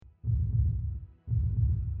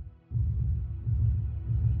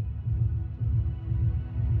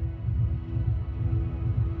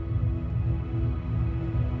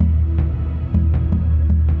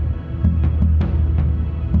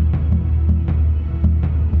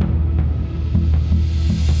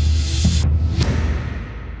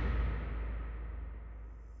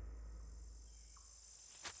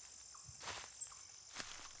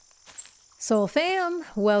Soul fam,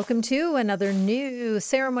 welcome to another new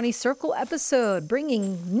Ceremony Circle episode,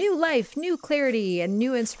 bringing new life, new clarity, and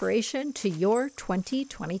new inspiration to your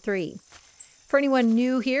 2023. For anyone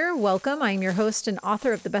new here, welcome. I'm your host and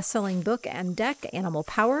author of the best-selling book and deck, Animal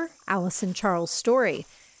Power, Allison Charles Story.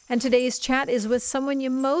 And today's chat is with someone you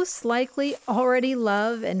most likely already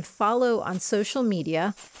love and follow on social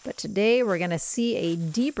media. But today we're going to see a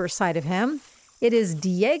deeper side of him. It is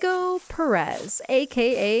Diego Perez,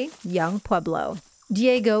 aka Young Pueblo.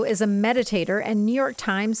 Diego is a meditator and New York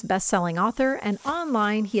Times bestselling author, and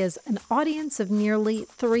online he has an audience of nearly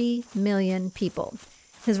 3 million people.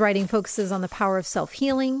 His writing focuses on the power of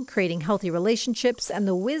self-healing, creating healthy relationships, and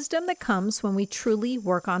the wisdom that comes when we truly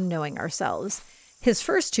work on knowing ourselves. His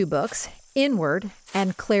first two books, Inward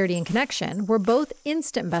and Clarity and Connection, were both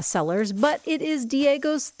instant bestsellers, but it is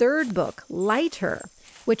Diego's third book, Lighter,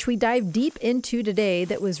 which we dive deep into today,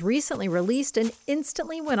 that was recently released and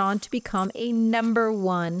instantly went on to become a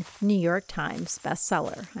 #1 New York Times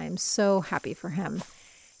bestseller. I am so happy for him.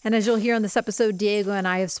 And as you'll hear on this episode, Diego and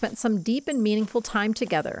I have spent some deep and meaningful time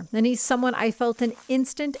together, and he's someone I felt an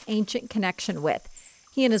instant ancient connection with.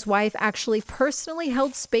 He and his wife actually personally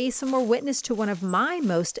held space and were witness to one of my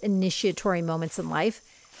most initiatory moments in life.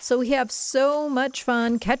 So we have so much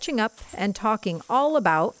fun catching up and talking all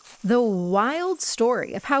about the wild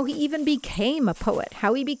story of how he even became a poet,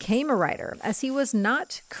 how he became a writer, as he was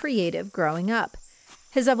not creative growing up,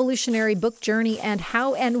 his evolutionary book journey, and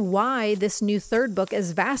how and why this new third book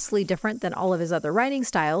is vastly different than all of his other writing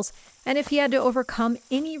styles, and if he had to overcome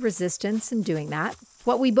any resistance in doing that.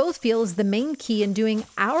 What we both feel is the main key in doing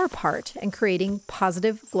our part in creating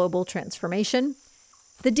positive global transformation,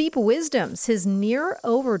 the deep wisdoms his near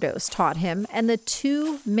overdose taught him, and the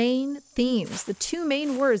two main themes, the two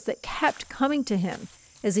main words that kept coming to him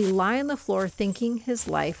as he lay on the floor thinking his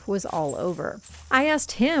life was all over. I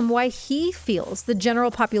asked him why he feels the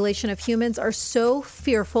general population of humans are so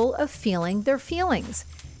fearful of feeling their feelings,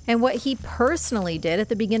 and what he personally did at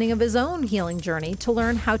the beginning of his own healing journey to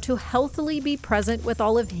learn how to healthily be present with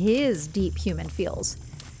all of his deep human feels,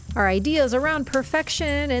 our ideas around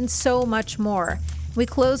perfection, and so much more. We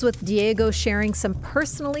close with Diego sharing some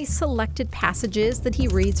personally selected passages that he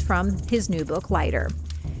reads from his new book, Lighter.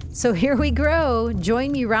 So here we go.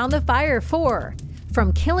 Join me round the fire for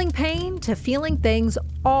From Killing Pain to Feeling Things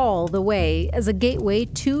All the Way as a Gateway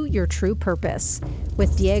to Your True Purpose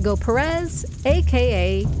with Diego Perez,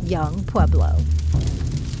 aka Young Pueblo.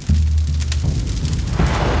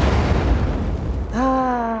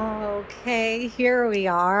 Oh, okay, here we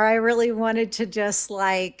are. I really wanted to just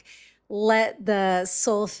let the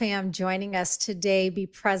Soul fam joining us today be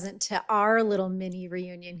present to our little mini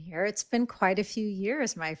reunion here. It's been quite a few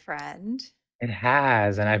years, my friend. It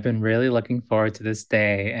has, and I've been really looking forward to this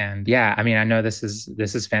day. And yeah, I mean, I know this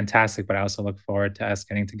is fantastic, but I also look forward to us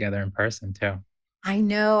getting together in person too. I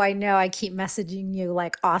know. I keep messaging you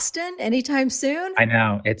like, Austin, anytime soon? I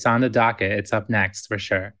know it's on the docket. It's up next for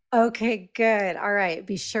sure. Okay, good. All right.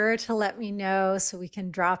 Be sure to let me know so we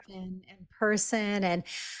can drop in person. And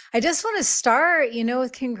I just want to start,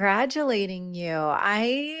 with congratulating you.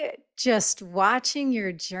 I just watching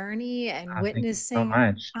your journey and Thank you so witnessing,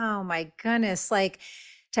 much. oh my goodness, like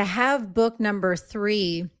to have book number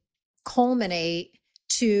 3 culminate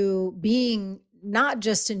to being not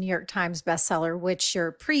just a New York Times bestseller, which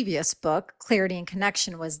your previous book, Clarity and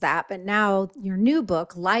Connection, was that, but now your new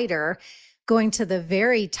book, Lighter, going to the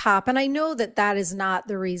very top. And I know that that is not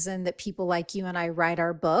the reason that people like you and I write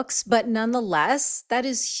our books, but nonetheless, that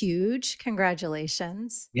is huge.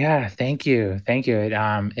 Congratulations. Yeah, thank you. Thank you.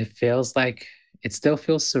 It feels like it still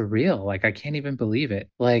feels surreal. Like I can't even believe it.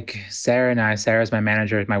 Like Sarah's my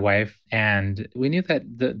manager, my wife, and we knew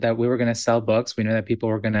that we were going to sell books. We knew that people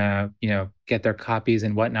were going to, get their copies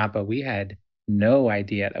and whatnot, but we had no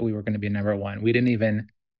idea that we were going to be #1. We didn't even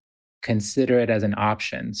consider it as an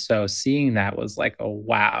option. So seeing that was like, oh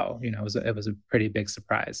wow, it was a pretty big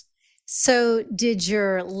surprise. So did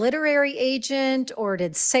your literary agent or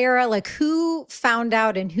did Sarah, like who found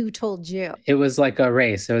out and who told you? It was like a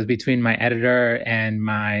race. It was between my editor and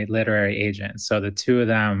my literary agent. So the two of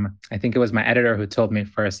them, I think it was my editor who told me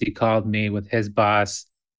first. He called me with his boss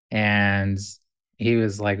and he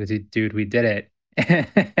was like, dude, we did it.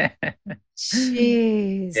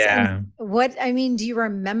 Jeez. Yeah. And do you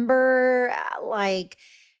remember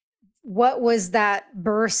what was that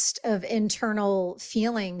burst of internal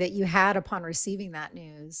feeling that you had upon receiving that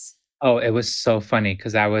news? Oh, it was so funny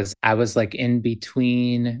because I was like in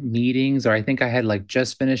between meetings, or I think I had like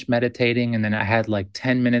just finished meditating and then I had like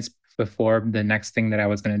 10 minutes before the next thing that I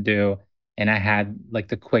was going to do. And I had like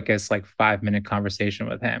the quickest like 5-minute conversation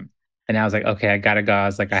with him. And I was like, okay, I gotta go. I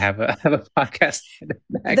was like, I have a podcast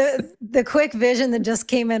next. The quick vision that just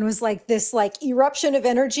came in was like this like eruption of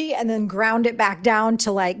energy and then ground it back down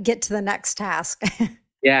to like get to the next task.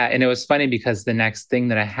 Yeah, and it was funny because the next thing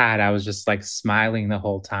that I had, I was just like smiling the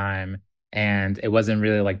whole time, and it wasn't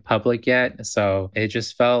really like public yet. So it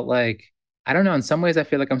just felt like, I don't know, in some ways I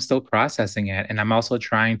feel like I'm still processing it. And I'm also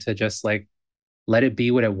trying to just like let it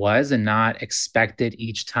be what it was and not expect it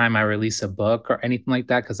each time I release a book or anything like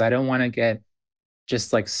that. Cause I don't want to get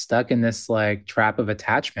just like stuck in this like trap of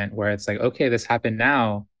attachment where it's like, okay, this happened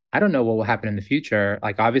now. I don't know what will happen in the future.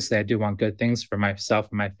 Like, obviously, I do want good things for myself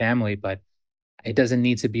and my family, but it doesn't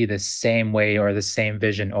need to be the same way or the same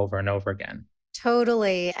vision over and over again.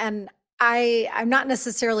 Totally. And I'm not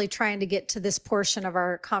necessarily trying to get to this portion of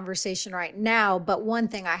our conversation right now, but one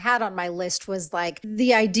thing I had on my list was like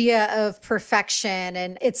the idea of perfection.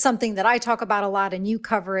 And it's something that I talk about a lot, and you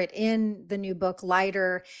cover it in the new book,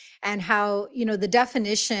 Lighter, and how, the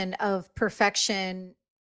definition of perfection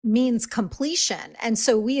means completion. And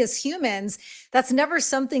so we as humans, that's never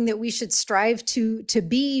something that we should strive to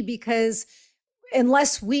be, because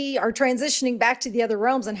unless we are transitioning back to the other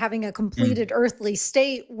realms and having a Mm. completed earthly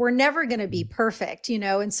state, we're never going to be perfect,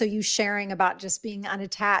 And so you sharing about just being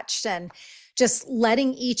unattached and just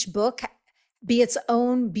letting each book be its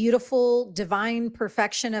own beautiful divine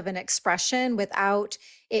perfection of an expression without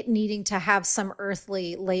it needing to have some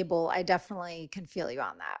earthly label. I definitely can feel you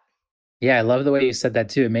on that. Yeah, I love the way you said that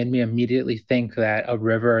too. It made me immediately think that a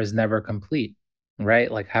river is never complete,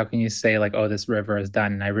 right? Like, how can you say, like, oh, this river is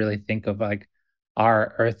done? And I really think of like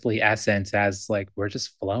our earthly essence as like we're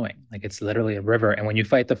just flowing. Like, it's literally a river. And when you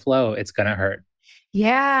fight the flow, it's going to hurt.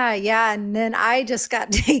 Yeah, yeah. And then I just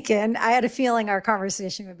got taken. I had a feeling our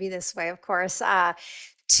conversation would be this way, of course,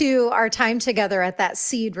 to our time together at that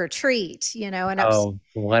seed retreat, and Oh,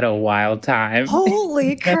 what a wild time.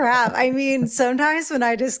 holy crap. I mean, sometimes when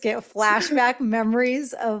I just get flashback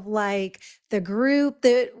memories of like the group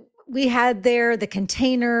that we had there, the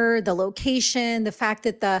container, the location, the fact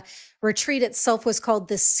that the retreat itself was called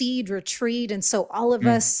the Seed Retreat. And so all of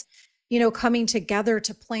Mm. us, coming together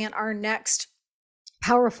to plant our next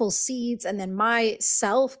powerful seeds, and then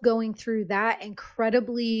myself going through that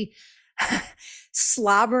incredibly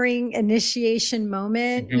slobbering initiation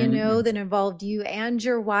moment, Mhm. that involved you and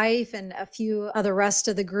your wife and a few of the rest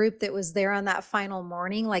of the group that was there on that final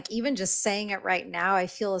morning. Like, even just saying it right now, I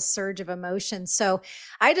feel a surge of emotion. So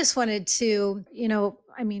I just wanted to,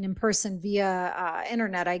 I mean, in person via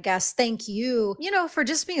internet, I guess. Thank you, for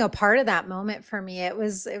just being a part of that moment for me. It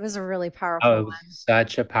was a really powerful Oh, it was one.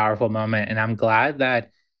 such a powerful moment. And I'm glad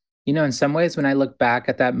that, in some ways, when I look back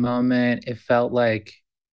at that moment, it felt like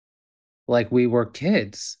we were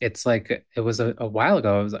kids. It's like it was a while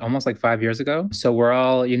ago. It was almost like 5 years ago. So we're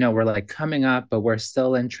all, we're like coming up, but we're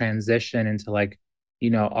still in transition into like,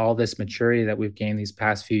 all this maturity that we've gained these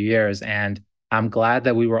past few years. And I'm glad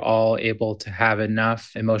that we were all able to have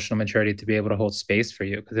enough emotional maturity to be able to hold space for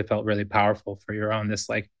you, because it felt really powerful for your own this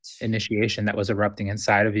like initiation that was erupting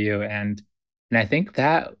inside of you. And I think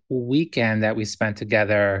that weekend that we spent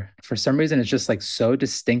together, for some reason, it's just like so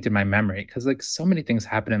distinct in my memory, because like so many things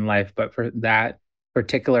happen in life. But for that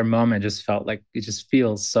particular moment, just felt like it just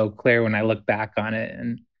feels so clear when I look back on it.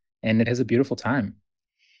 And it is a beautiful time.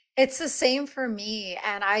 It's the same for me.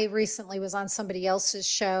 And I recently was on somebody else's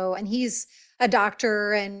show, and he's a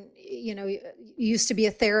doctor and, used to be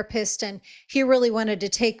a therapist. And he really wanted to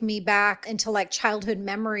take me back into like childhood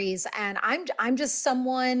memories. And I'm just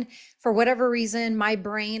someone, for whatever reason, my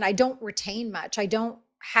brain, I don't retain much. I don't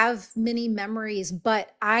have many memories,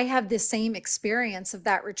 but I have the same experience of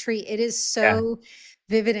that retreat. It is Yeah. so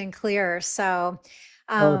vivid and clear. So,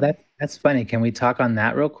 Oh, um, that's funny. Can we talk on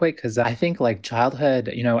that real quick? Because I think like childhood,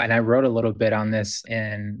 and I wrote a little bit on this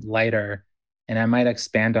in Lighter, and I might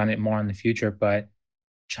expand on it more in the future, but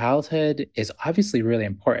childhood is obviously really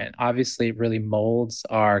important. Obviously, it really molds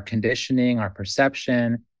our conditioning, our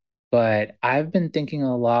perception. But I've been thinking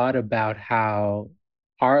a lot about how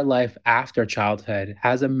our life after childhood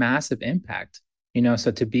has a massive impact.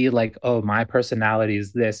 So to be like, oh, my personality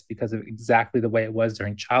is this because of exactly the way it was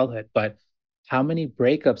during childhood. But how many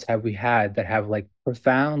breakups have we had that have like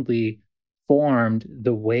profoundly formed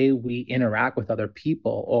the way we interact with other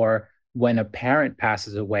people, or when a parent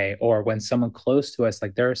passes away, or when someone close to us,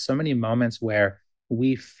 like there are so many moments where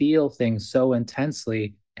we feel things so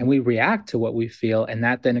intensely and we react to what we feel, and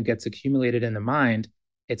that then gets accumulated in the mind.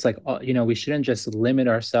 It's like, we shouldn't just limit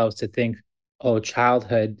ourselves to think, oh,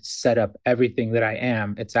 childhood set up everything that I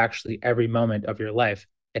am. It's actually every moment of your life.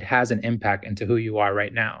 It has an impact into who you are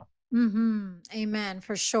right now. Amen.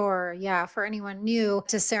 For sure. Yeah. For anyone new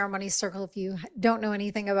to Ceremony Circle, if you don't know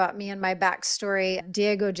anything about me and my backstory,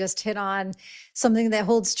 Diego just hit on something that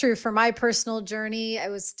holds true for my personal journey. I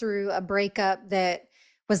was through a breakup that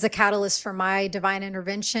was the catalyst for my divine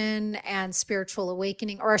intervention and spiritual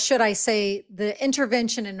awakening, or should I say, the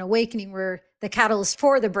intervention and awakening were the catalyst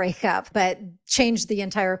for the breakup, but changed the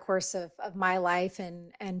entire course of my life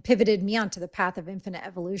and pivoted me onto the path of infinite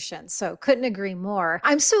evolution. So couldn't agree more.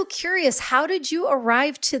 I'm so curious, how did you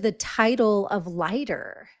arrive to the title of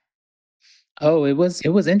Lighter? Oh, it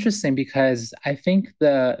was interesting because I think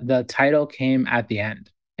the title came at the end.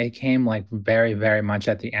 It came like very, very much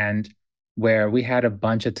at the end where we had a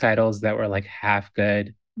bunch of titles that were like half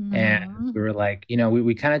good. And Mhm. we were like,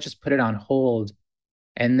 we kind of just put it on hold.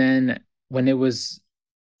 And then when it was,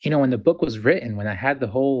 when the book was written, when I had the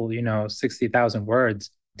whole, 60,000 words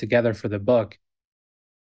together for the book,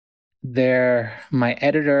 my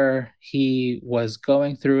editor, he was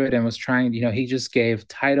going through it and was trying, he just gave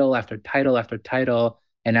title after title after title.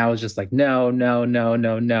 And I was just like, no, no, no,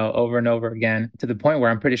 no, no, over and over again, to the point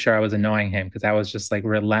where I'm pretty sure I was annoying him because I was just like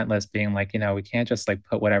relentless, being like, we can't just like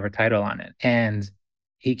put whatever title on it. And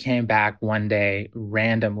he came back one day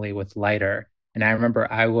randomly with Lighter. And I remember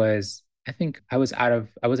I think I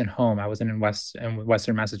wasn't home. I wasn't in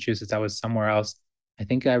Western Massachusetts. I was somewhere else. I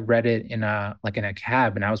think I read it in a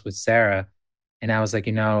cab, and I was with Sarah, and I was like,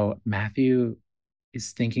 Matthew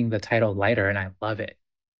is thinking the title Lighter and I love it.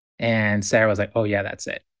 And Sarah was like, "Oh yeah, that's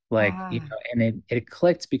it." Like, Ah. and it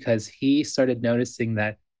clicked because he started noticing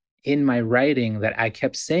that in my writing that I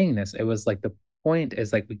kept saying this. It was like the point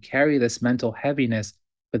is like we carry this mental heaviness,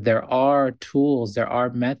 but there are tools, there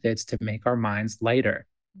are methods to make our minds lighter.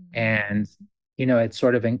 And it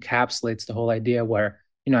sort of encapsulates the whole idea where,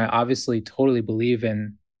 I obviously totally believe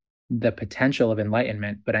in the potential of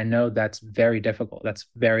enlightenment, but I know that's very difficult. That's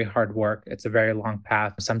very hard work. It's a very long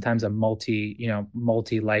path, sometimes a multi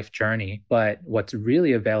life journey. But what's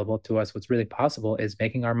really available to us, what's really possible is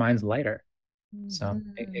making our minds lighter. So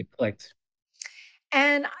Mhm. it clicked.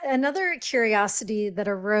 And another curiosity that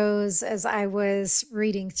arose as I was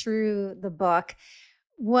reading through the book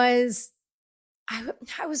was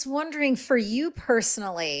I was wondering for you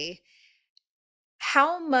personally,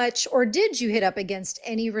 how much or did you hit up against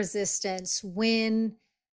any resistance when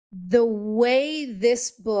the way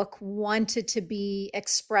this book wanted to be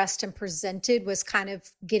expressed and presented was kind of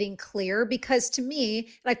getting clear? Because to me, and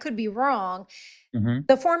I could be wrong, Hmm.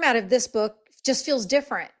 the format of this book just feels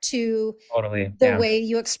different to Totally. the Yeah. way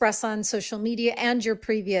you express on social media and your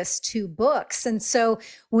previous two books. And so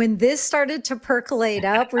when this started to percolate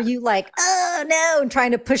up, were you like, oh no, and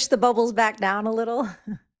trying to push the bubbles back down a little?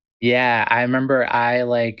 Yeah. I remember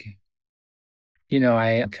I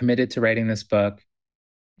committed to writing this book,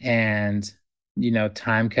 and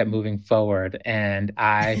time kept moving forward, and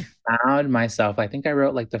I found myself, I think I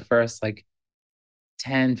wrote like the first like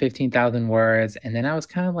 10, 15,000 words. And then I was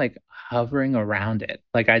kind of like hovering around it.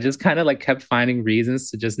 Like I just kind of like kept finding reasons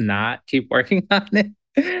to just not keep working on it.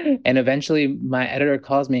 And eventually my editor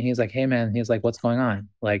calls me. He's like, "Hey man," he's like, "What's going on?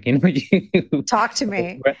 Like, Talk to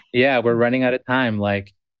me. yeah, we're running out of time."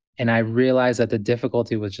 Like, and I realized that the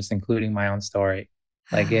difficulty was just including my own story.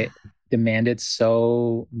 Like it demanded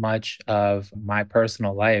so much of my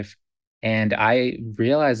personal life, and I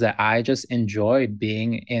realized that I just enjoyed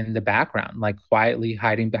being in the background, like quietly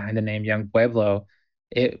hiding behind the name Young Pueblo.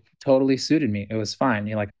 It totally suited me. It was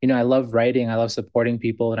fine. I love writing, I love supporting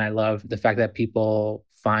people, and I love the fact that people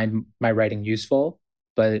find my writing useful.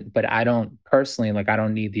 But I don't personally, like, I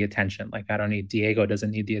don't need the attention. Like I don't need Diego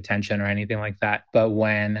doesn't need the attention or anything like that. But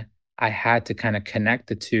when I had to kind of connect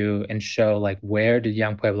the two and show like where did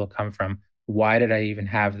Young Pueblo come from? Why did I even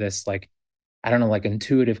have this like, I don't know, like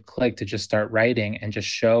intuitive click to just start writing and just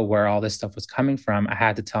show where all this stuff was coming from? I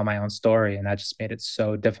had to tell my own story, and that just made it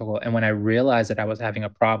so difficult. And when I realized that I was having a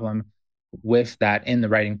problem with that in the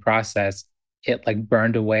writing process, it like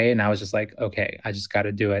burned away, and I was just like, okay, I just got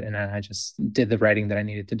to do it. And then I just did the writing that I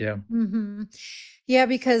needed to do. Hmm. Yeah,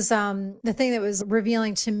 because the thing that was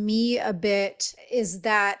revealing to me a bit is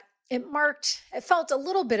that it felt a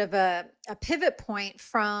little bit of a pivot point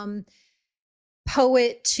from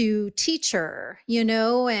poet to teacher,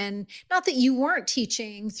 and not that you weren't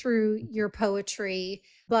teaching through your poetry,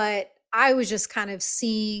 but I was just kind of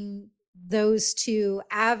seeing those two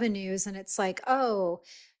avenues. And it's like, oh,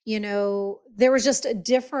 there was just a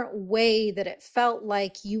different way that it felt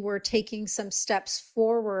like you were taking some steps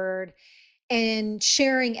forward and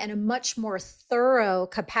sharing in a much more thorough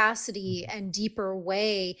capacity and deeper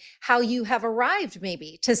way how you have arrived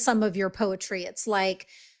maybe to some of your poetry. It's like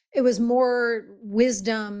it was more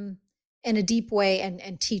wisdom in a deep way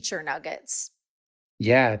and teacher nuggets.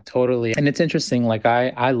 Yeah, totally. And it's interesting. Like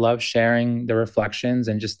I love sharing the reflections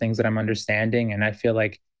and just things that I'm understanding. And I feel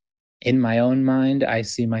like in my own mind, I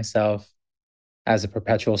see myself as a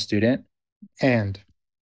perpetual student. And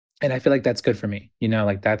and I feel like that's good for me.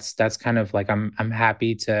 Like that's kind of like I'm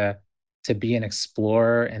happy to be an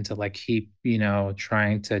explorer and to like keep,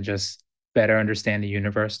 trying to just better understand the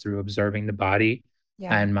universe through observing the body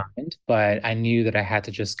Yeah. and mind. But I knew that I had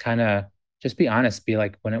to just kind of just be honest, be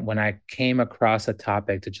like when I came across a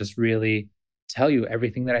topic to just really tell you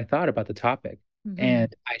everything that I thought about the topic. Hmm.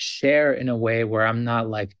 And I share in a way where I'm not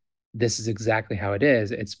like, this is exactly how it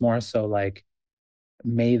is. It's more so like,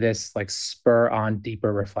 may this like spur on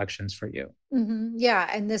deeper reflections for you. Yeah,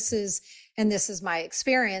 and this is my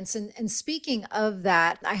experience. And speaking of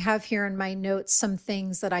that, I have here in my notes some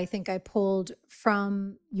things that I think I pulled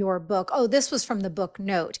from your book. Oh, this was from the book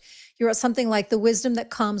note. You wrote something like the wisdom that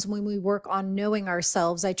comes when we work on knowing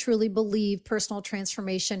ourselves. I truly believe personal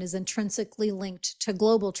transformation is intrinsically linked to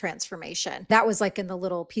global transformation. That was like in the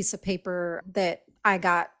little piece of paper that I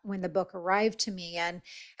got when the book arrived to me. And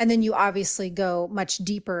then you obviously go much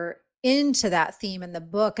deeper into that theme in the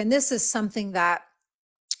book. And this is something that,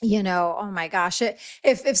 oh my gosh,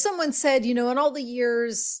 if someone said, in all the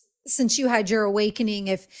years since you had your awakening,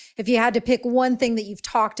 if you had to pick one thing that you've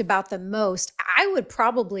talked about the most, I would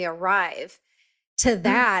probably arrive to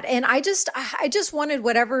that. And I just wanted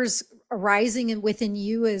whatever's arising within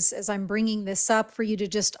you as I'm bringing this up for you to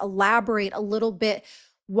just elaborate a little bit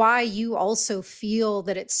why you also feel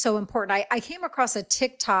that it's so important. I came across a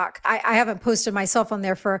TikTok. I haven't posted myself on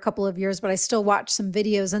there for a couple of years, but I still watch some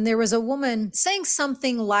videos. And there was a woman saying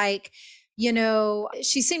something like,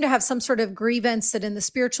 she seemed to have some sort of grievance that in the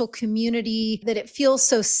spiritual community that it feels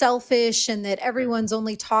so selfish and that everyone's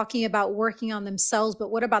only talking about working on themselves, but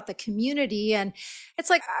what about the community? And it's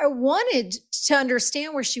like I wanted to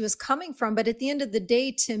understand where she was coming from, but at the end of the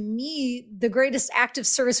day, to me, the greatest act of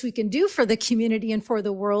service we can do for the community and for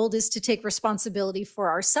the world is to take responsibility for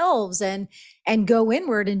ourselves and go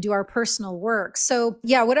inward and do our personal work. So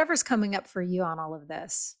yeah, whatever's coming up for you on all of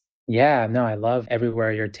this. Yeah, no, I love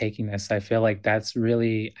everywhere you're taking this. I feel like I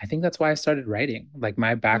think that's why I started writing. Like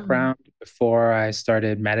my Mm. background before I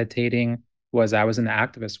started meditating was I was in the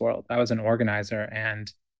activist world. I was an organizer and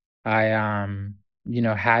I,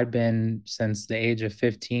 had been since the age of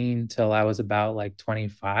 15 till I was about like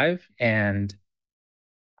 25. And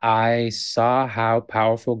I saw how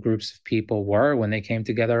powerful groups of people were when they came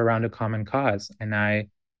together around a common cause.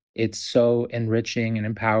 It's so enriching and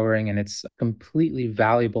empowering, and it's completely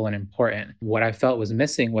valuable and important. What I felt was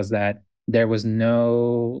missing was that there was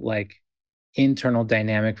no like internal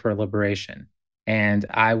dynamic for liberation. And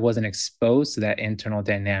I wasn't exposed to that internal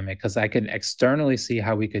dynamic because I could externally see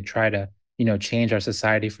how we could try to, change our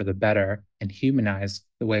society for the better and humanize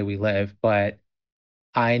the way we live. But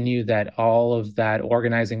I knew that all of that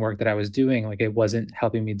organizing work that I was doing, like it wasn't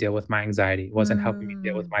helping me deal with my anxiety. It wasn't helping me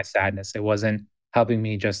deal with Mm. my sadness. It wasn't helping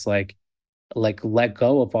me just like let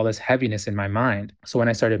go of all this heaviness in my mind. So when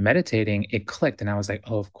I started meditating, it clicked and I was like,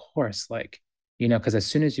 oh, of course, like, because as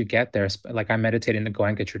soon as you get there, like I meditate in the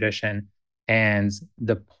Goenka tradition. And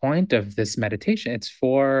the point of this meditation, it's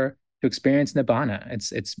for to experience nibbana.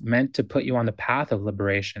 It's meant to put you on the path of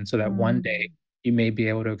liberation so that one day Mm. you may be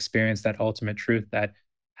able to experience that ultimate truth that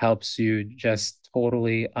helps you just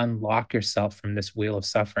totally unlock yourself from this wheel of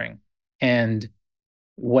suffering. And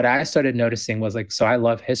what I started noticing was like, so I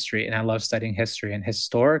love history and I love studying history. And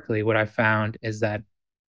historically, what I found is that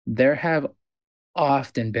there have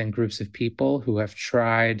often been groups of people who have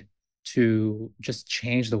tried to just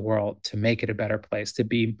change the world, to make it a better place, to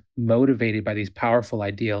be motivated by these powerful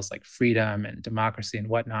ideals like freedom and democracy and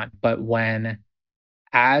whatnot. But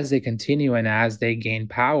as they continue and as they gain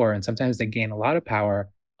power, and sometimes they gain a lot of power,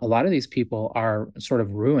 a lot of these people are sort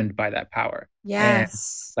of ruined by that power. And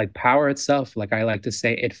Yes. like power itself, like I like to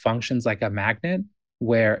say, it functions like a magnet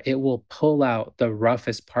where it will pull out the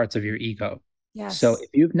roughest parts of your ego. So Yes. if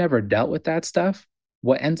you've never dealt with that stuff,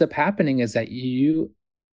 what ends up happening is that you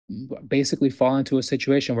basically fall into a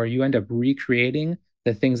situation where you end up recreating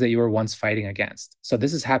the things that you were once fighting against. So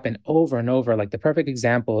this has happened over and over. Like the perfect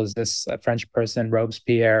example is this French person,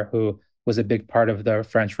 Robespierre, who was a big part of the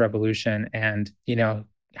French Revolution and,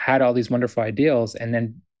 had all these wonderful ideals. And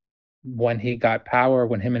then when he got power,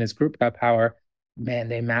 when him and his group got power, man,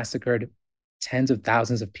 they massacred tens of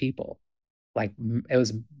thousands of people. Like it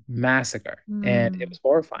was massacre and it Mm. was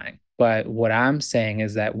horrifying. But what I'm saying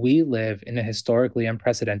is that we live in a historically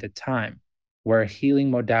unprecedented time where healing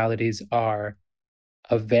modalities are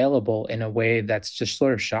available in a way that's just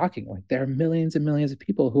sort of shocking. Like there are millions and millions of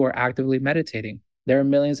people who are actively meditating. There are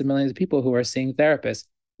millions and millions of people who are seeing therapists.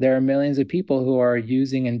 There are millions of people who are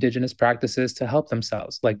using indigenous practices to help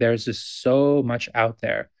themselves. Like there's just so much out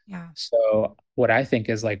there. Yeah. So what I think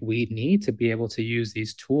is like we need to be able to use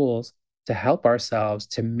these tools to help ourselves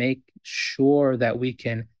to make sure that we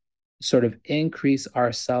can sort of increase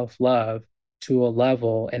our self-love to a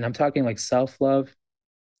level. And I'm talking like self-love,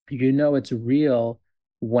 it's real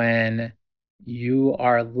when you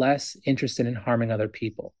are less interested in harming other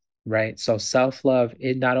people, right? So self-love,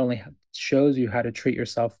 it not only shows you how to treat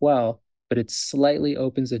yourself well, but it slightly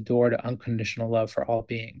opens the door to unconditional love for all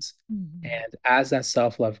beings. Mhm. And as that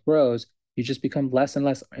self-love grows, you just become less and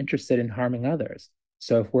less interested in harming others.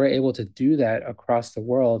 So if we're able to do that across the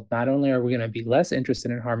world, not only are we going to be less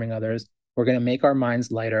interested in harming others, we're going to make our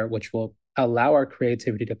minds lighter, which will allow our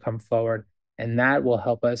creativity to come forward, and that will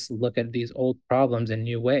help us look at these old problems in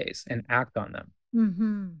new ways and act on them.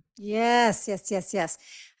 Yes, yes, yes, yes.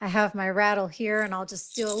 I have my rattle here and I'll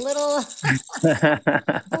just do a little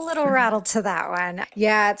a little rattle to that one.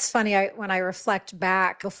 Yeah, it's funny. When I reflect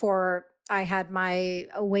back before I had my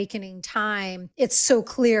awakening time, it's so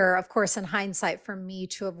clear, of course, in hindsight for me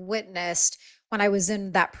to have witnessed when I was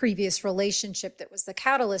in that previous relationship that was the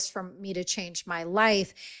catalyst for me to change my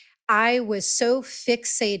life. I was so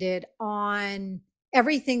fixated on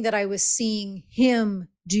everything that I was seeing him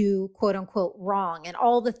do, quote unquote, wrong, and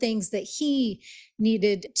all the things that he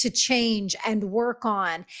needed to change and work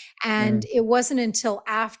on. And Mm, it wasn't until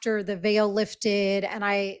after the veil lifted and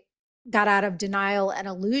I got out of denial and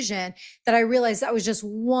illusion that I realized that was just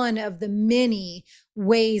one of the many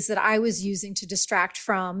ways that I was using to distract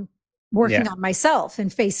from working yeah. on myself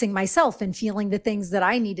and facing myself and feeling the things that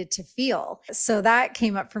I needed to feel. So that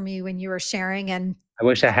came up for me when you were sharing. And I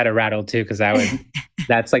wish I had a rattle too, because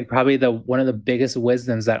that's like probably the one of the biggest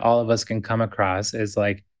wisdoms that all of us can come across is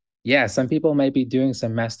like, yeah, some people might be doing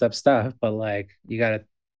some messed up stuff, but like you got to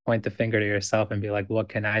point the finger to yourself and be like, what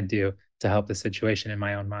can I do to help the situation in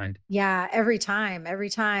my own mind? yeah, every time, every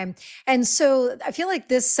time. And so I feel like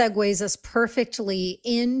this segues us perfectly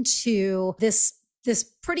into this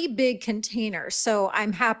pretty big container. So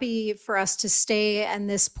I'm happy for us to stay in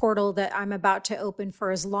this portal that I'm about to open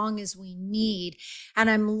for as long as we need. And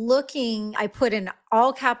I put in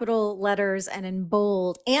all capital letters and in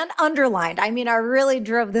bold and underlined. I mean, I really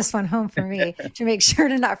drove this one home for me to make sure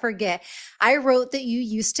to not forget. I wrote that you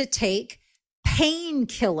used to take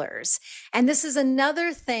painkillers. And this is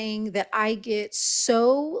another thing that I get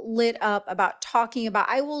so lit up about talking about.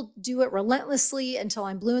 I will do it relentlessly until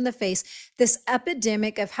I'm blue in the face. This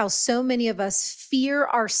epidemic of how so many of us fear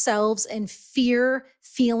ourselves and fear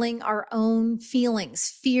feeling our own feelings,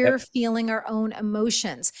 fear Yep. feeling our own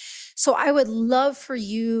emotions. So I would love for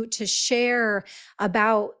you to share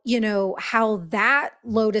about, how that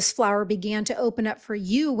lotus flower began to open up for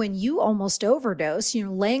you when you almost overdosed,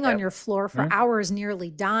 laying on Yep. your floor for Mhm. hours, nearly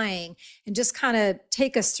dying, and just kind of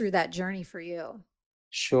take us through that journey for you.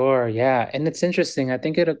 Sure, yeah. And it's interesting. I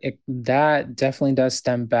think it that definitely does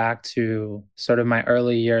stem back to sort of my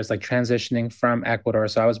early years, like transitioning from Ecuador.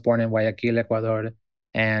 So I was born in Guayaquil, Ecuador,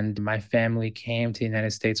 and my family came to the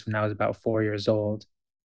United States when I was about 4 years old.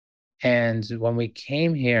 And when we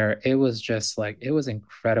came here, it was just like it was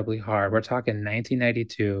incredibly hard. We're talking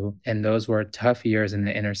 1992, and those were tough years in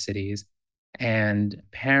the inner cities. And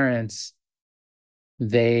parents,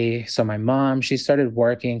 so my mom, she started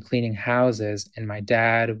working cleaning houses, and my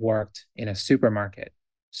dad worked in a supermarket.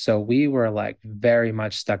 So we were like very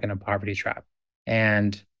much stuck in a poverty trap.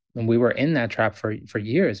 And we were in that trap for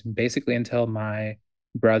years, basically until my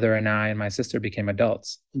brother and I and my sister became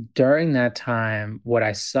adults. During that time, what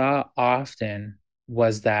I saw often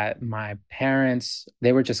was that my parents,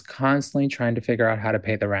 they were just constantly trying to figure out how to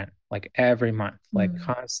pay the rent, like every month, like Mm.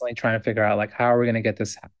 constantly trying to figure out like how are we going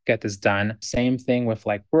to get this done. Same thing with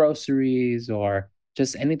like groceries or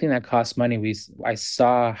just anything that costs money. I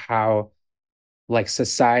saw how like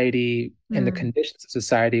society and the Mm. conditions of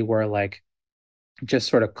society were like just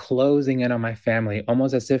sort of closing in on my family,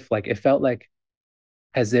 almost as if like it felt like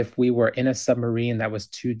as if we were in a submarine that was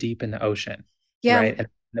too deep in the ocean, Yeah. right? And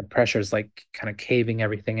the pressure's like kind of caving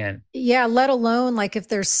everything in. Yeah, let alone like if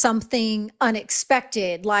there's something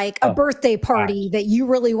unexpected, like a Oh birthday party gosh. that you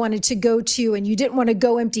really wanted to go to and you didn't want to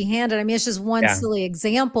go empty handed. I mean, it's just one Yeah. silly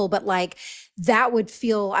example, but like that would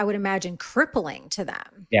feel, I would imagine, crippling to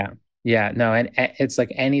them. Yeah. Yeah. No, and it's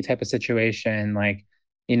like any type of situation, like,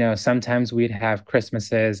 sometimes we'd have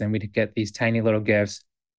Christmases and we'd get these tiny little gifts,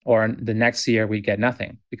 or the next year we'd get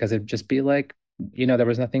nothing because it'd just be like, there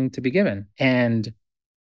was nothing to be given. And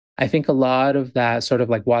I think a lot of that sort of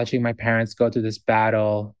like watching my parents go through this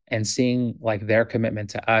battle and seeing like their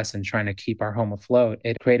commitment to us and trying to keep our home afloat,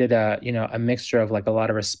 it created a, a mixture of like a lot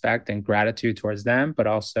of respect and gratitude towards them, but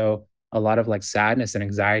also a lot of like sadness and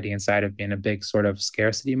anxiety inside of being a big sort of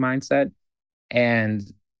scarcity mindset. And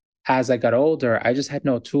as I got older, I just had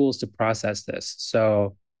no tools to process this.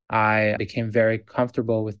 So I became very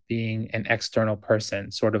comfortable with being an external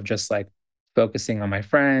person, sort of just like focusing on my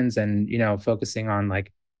friends and, focusing on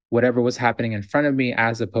like whatever was happening in front of me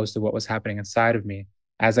as opposed to what was happening inside of me.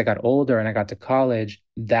 As I got older and I got to college,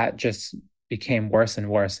 that just became worse and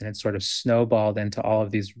worse. And it sort of snowballed into all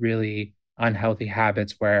of these really unhealthy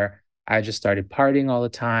habits where I just started partying all the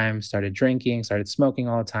time, started drinking, started smoking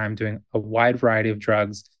all the time, doing a wide variety of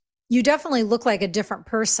drugs. You definitely look like a different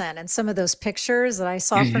person. And some of those pictures that I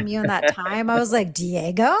saw from you in that time, I was like,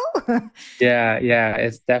 Diego? Yeah, yeah,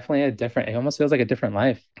 it's definitely it almost feels like a different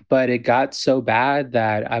life. But it got so bad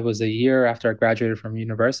that I was a year after I graduated from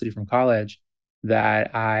university, from college,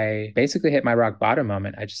 that I basically hit my rock bottom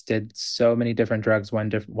moment. I just did so many different drugs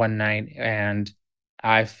one night, and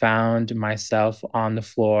I found myself on the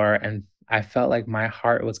floor, and I felt like my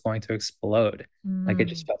heart was going to explode. Like it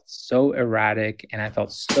just Mm. felt so erratic, and I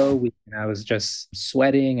felt so weak, and I was just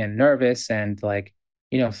sweating and nervous, and like,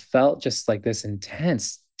 felt just like this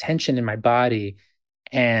intense tension in my body.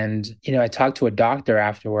 And, I talked to a doctor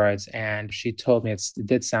afterwards, and she told me it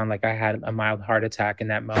did sound like I had a mild heart attack in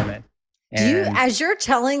that moment. Do you, And as you're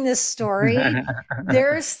telling this story,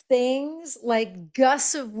 there's things like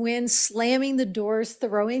gusts of wind slamming the doors,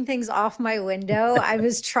 throwing things off my window. I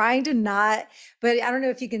was trying to not, but I don't know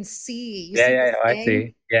if you can see. You yeah, see yeah, the yeah, I thing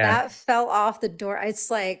see. Yeah. that fell off the door. It's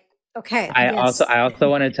like, okay, I also yes. I also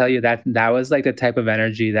want to tell you that that was like the type of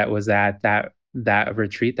energy that was at that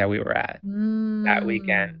retreat that we were at that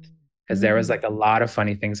weekend. Mm, Because there was mm, like a lot of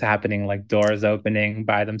funny things happening, like doors opening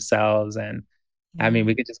by themselves. And I yeah. mean,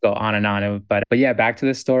 we could just go on and on. But yeah, back to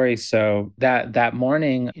the story. So that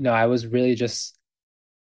morning, I was really just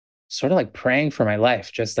sort of like praying for my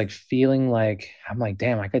life, just like feeling like I'm like,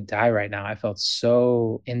 damn, I could die right now. I felt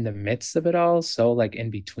so in the midst of it all, so like in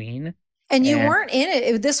between. And you And weren't in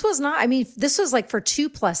it. This was not, I mean, this was like for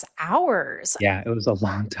 2+ hours. yeah, it was a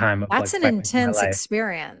long time of That's like an fighting for my intense life.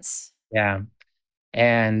 experience. Yeah.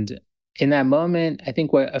 And in that moment, I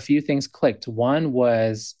think what a few things clicked. One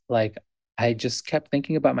was like, I just kept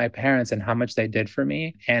thinking about my parents and how much they did for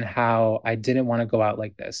me and how I didn't want to go out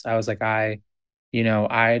like this. I was like, I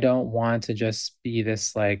don't want to just be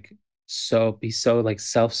this like, be so like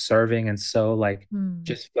self-serving and so like Mm.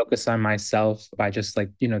 just focus on myself by just like,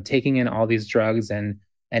 taking in all these drugs and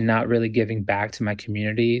not really giving back to my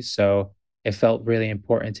community. So it felt really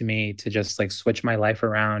important to me to just like switch my life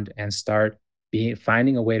around and start be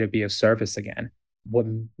finding a way to be of service again. What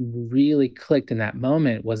really clicked in that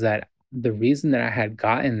moment was that the reason that I had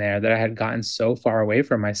gotten there, that I had gotten so far away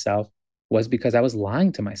from myself, was because I was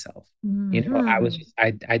lying to myself. I was Mhm. just,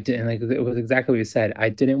 I didn't like, it was exactly what you said. I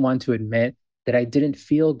didn't want to admit that I didn't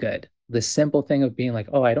feel good. The simple thing of being like,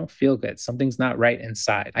 oh, I don't feel good. Something's not right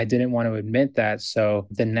inside. I didn't want to admit that. So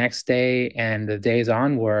the next day and the days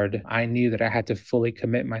onward, I knew that I had to fully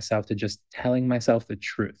commit myself to just telling myself the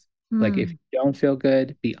truth. Like, if Mm. you don't feel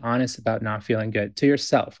good, be honest about not feeling good to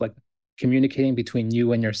yourself, like communicating between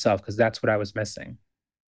you and yourself, because that's what I was missing.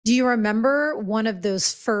 Do you remember one of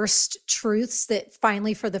those first truths that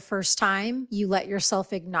finally, for the first time, you let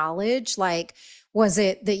yourself acknowledge? Like, was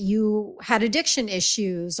it that you had addiction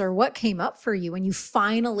issues, or what came up for you when you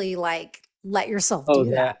finally like let yourself Oh,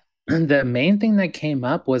 do that? the main thing that came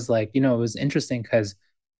up was like, it was interesting because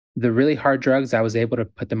the really hard drugs, I was able to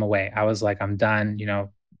put them away. I was like, I'm done, like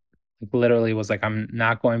literally was like, I'm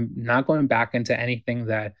not going back into anything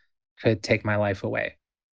that could take my life away.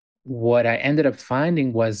 What I ended up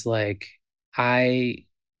finding was like, I,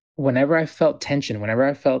 whenever I felt tension, whenever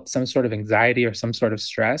I felt some sort of anxiety or some sort of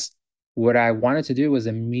stress, what I wanted to do was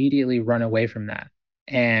immediately run away from that.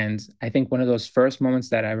 And I think one of those first moments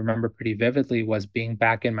that I remember pretty vividly was being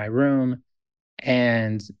back in my room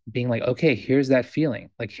and being like, okay, here's that feeling.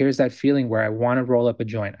 Like, here's that feeling where I want to roll up a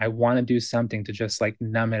joint. I want to do something to just like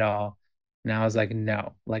numb it all. And I was like,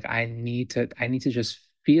 no, like I need to just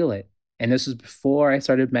feel it. And this was before I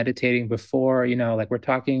started meditating, before, like we're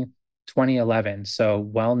talking 2011. So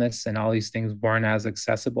wellness and all these things weren't as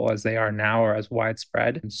accessible as they are now or as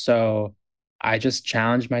widespread. And so I just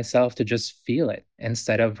challenged myself to just feel it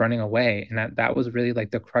instead of running away. And that was really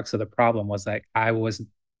like the crux of the problem was like I wasn't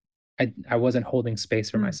holding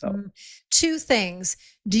space for myself. Mhm. Two things.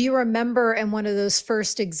 Do you remember in one of those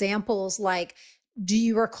first examples, like do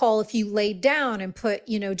you recall if you laid down and put,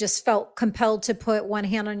 just felt compelled to put one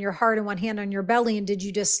hand on your heart and one hand on your belly? And did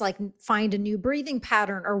you just like find a new breathing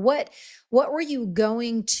pattern, or what were you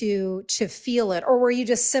going to feel it? Or were you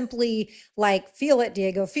just simply like, feel it,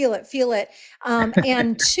 Diego, feel it.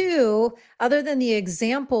 And two, other than the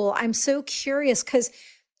example, I'm so curious because,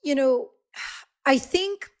 you know, I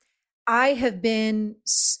think I have been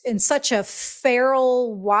in such a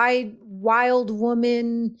feral, wild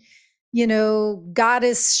woman,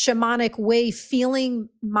 goddess shamanic way, feeling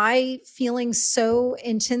my feelings so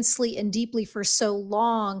intensely and deeply for so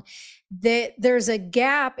long that there's a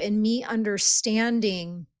gap in me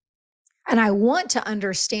understanding. And I want to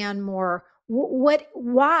understand more. Why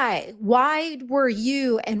were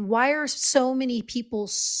you, and why are so many people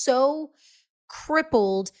so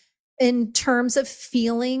crippled in terms of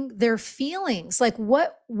feeling their feelings? Like,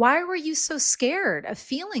 why were you so scared of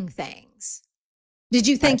feeling things? Did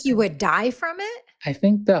you I think you would die from it? I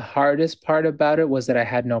think the hardest part about it was that I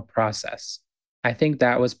had no process. I think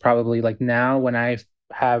that was probably like now when I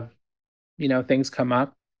have, things come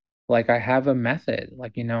up, like I have a method.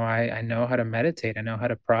 Like, I know how to meditate. I know how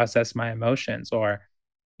to process my emotions. Or,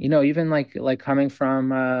 even like coming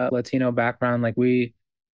from a Latino background, like we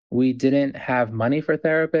didn't have money for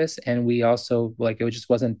therapists, and we also like it just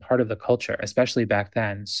wasn't part of the culture, especially back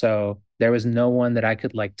then. So there was no one that I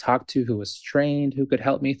could like talk to who was trained, who could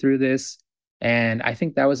help me through this. And I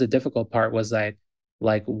think that was the difficult part, was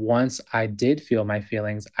like once I did feel my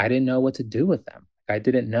feelings, I didn't know what to do with them. I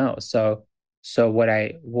didn't know. So what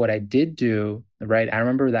I did do, right? I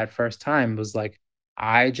remember that first time was like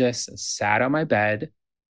I just sat on my bed,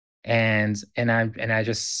 and I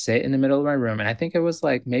just sit in the middle of my room, and I think it was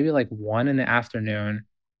like maybe like 1 in the afternoon,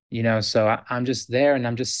 so I'm just there, and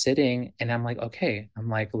I'm just sitting, and I'm like, okay, I'm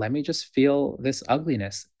like, let me just feel this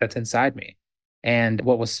ugliness that's inside me. And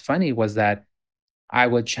what was funny was that I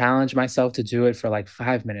would challenge myself to do it for like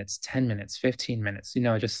 5 minutes, 10 minutes, 15 minutes,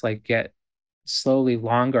 just like get slowly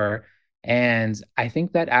longer. And I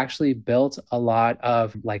think that actually built a lot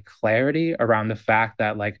of like clarity around the fact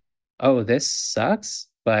that, like, oh, this sucks,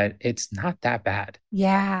 but it's not that bad.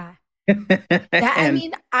 Yeah. That, I and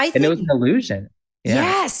mean, I and it was think an illusion. Yeah.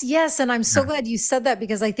 yes, yes. And I'm so Yeah. glad you said that,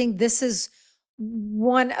 because I think this is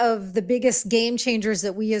one of the biggest game changers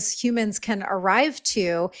that we as humans can arrive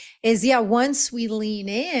to is, yeah, once we lean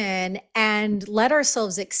in and let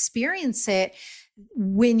ourselves experience it,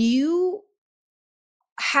 when you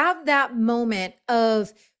have that moment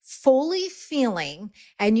of fully feeling,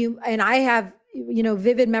 and I have,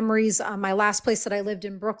 vivid memories on my last place that I lived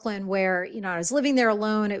in Brooklyn, where, I was living there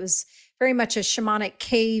alone. It was very much a shamanic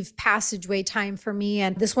cave passageway time for me.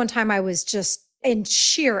 And this one time I was just in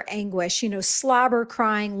sheer anguish, slobber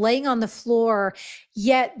crying, laying on the floor.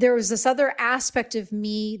 Yet there was this other aspect of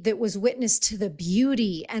me that was witness to the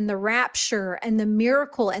beauty and the rapture and the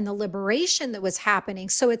miracle and the liberation that was happening.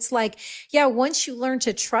 So it's like, yeah, once you learn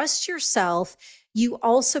to trust yourself, you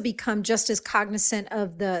also become just as cognizant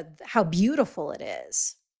of the how beautiful it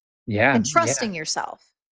is, Yeah. and Yeah. trusting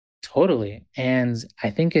yourself. Totally. And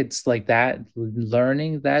I think it's like that,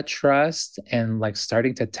 learning that trust and like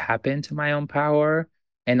starting to tap into my own power,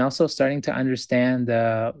 and also starting to understand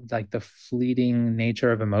the fleeting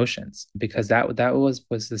nature of emotions, because that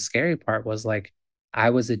was the scary part, was like I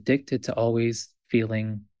was addicted to always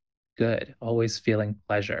feeling good, always feeling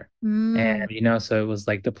pleasure. And Mm. so it was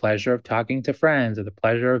like the pleasure of talking to friends, or the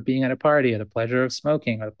pleasure of being at a party, or the pleasure of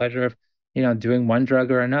smoking, or the pleasure of, doing one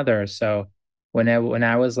drug or another. So when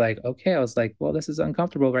I was like, okay, I was like, well, this is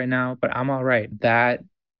uncomfortable right now, but I'm all right. That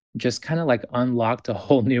just kind of like unlocked a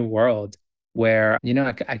whole new world where,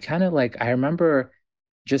 I kind of like, I remember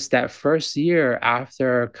just that first year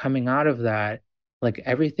after coming out of that, like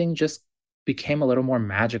everything just became a little more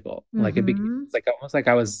magical. Like it became Hmm. like almost like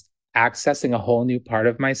I was accessing a whole new part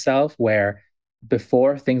of myself, where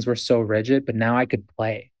before things were so rigid, but now I could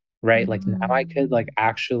play, right? Like now I could like Mm.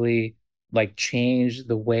 actually like change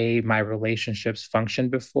the way my relationships functioned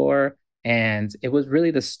before. And it was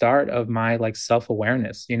really the start of my like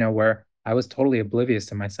self-awareness, where I was totally oblivious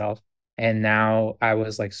to myself. And now I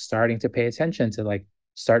was like starting to pay attention to like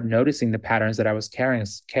start noticing the patterns that I was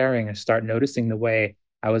carrying, and start noticing the way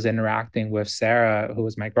I was interacting with Sarah, who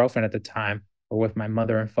was my girlfriend at the time, or with my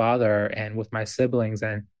mother and father, and with my siblings.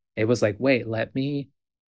 And it was like, wait, let me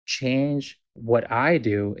change what I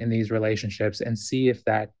do in these relationships and see if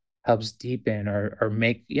that helps deepen or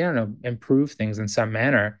make, improve things in some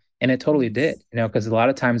manner. And it totally did, Yes. because a lot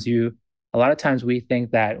of times we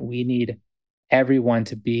think that we need everyone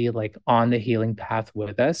to be like on the healing path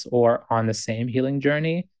with us, or on the same healing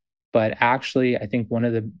journey. But actually, I think one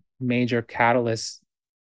of the major catalysts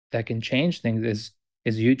that can change things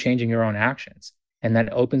is you changing your own actions. And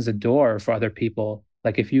that opens the door for other people.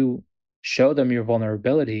 Like if you show them your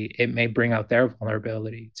vulnerability, it may bring out their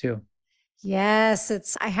vulnerability too.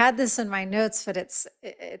 Yes, I had this in my notes, but it's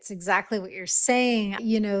exactly what you're saying.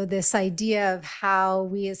 You know, this idea of how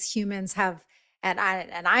we as humans have, and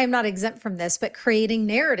I am not exempt from this, but creating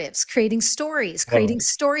narratives, creating stories, creating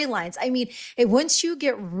Totally. storylines. I mean, once you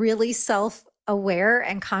get really self-aware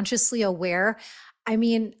and consciously aware, I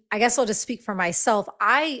mean, I guess I'll just speak for myself.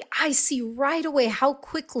 I see right away how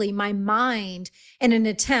quickly my mind in an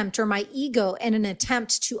attempt, or my ego in an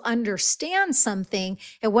attempt to understand something,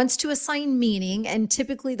 it wants to assign meaning. And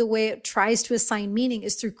typically the way it tries to assign meaning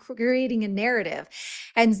is through creating a narrative.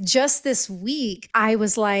 And just this week, I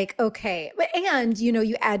was like, okay. And, you know,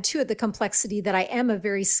 you add to it the complexity that I am a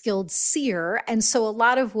very skilled seer. And so a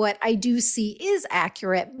lot of what I do see is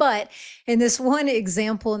accurate. But in this one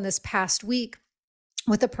example in this past week,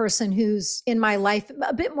 with a person who's in my life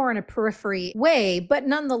a bit more in a periphery way, but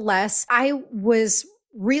nonetheless, I was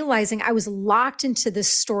realizing I was locked into this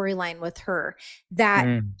storyline with her, that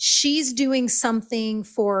Mm, she's doing something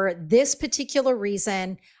for this particular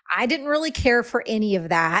reason. I didn't really care for any of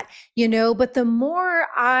that, you know, but the more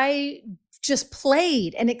I just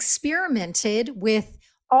played and experimented with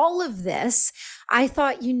all of this, I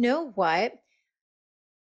thought, you know what?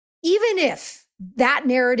 Even if that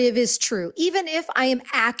narrative is true, even if I am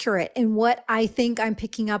accurate in what I think I'm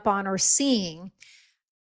picking up on or seeing,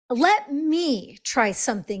 let me try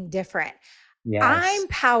something different. yes. I'm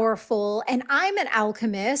powerful and I'm an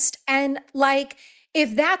alchemist. And like,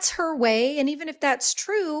 if that's her way, and even if that's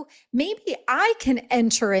true, maybe I can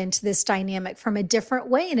enter into this dynamic from a different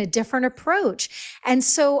way and a different approach. And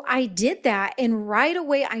so I did that. And right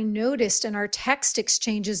away, I noticed in our text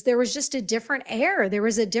exchanges, there was just a different air. There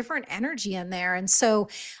was a different energy in there. And so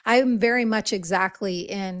I'm very much exactly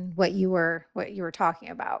in what you were talking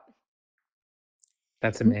about.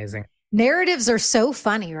 That's amazing. Narratives are so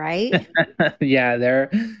funny, right? Yeah,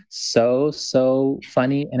 they're so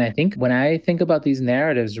funny. And I think when I think about these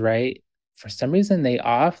narratives, right, for some reason they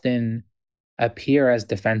often appear as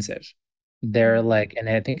defensive. They're like, and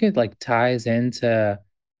I think it like ties into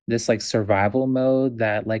this like survival mode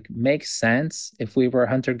that like makes sense if we were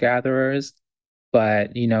hunter gatherers,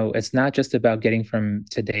 but it's not just about getting from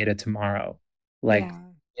today to tomorrow. Like,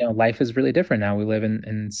 Yeah. life is really different now. We live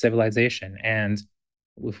in civilization, and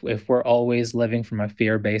if we're always living from a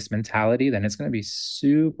fear-based mentality, then it's going to be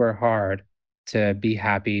super hard to be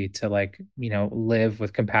happy, to like, live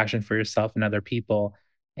with compassion for yourself and other people.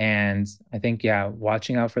 And I think, yeah,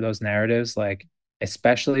 watching out for those narratives, like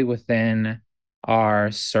especially within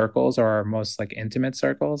our circles or our most like intimate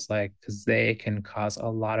circles, like because they can cause a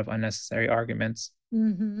lot of unnecessary arguments.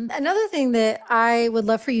 Another thing that I would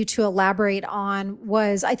love for you to elaborate on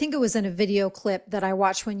was, I think it was in a video clip that I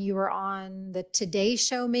watched when you were on the Today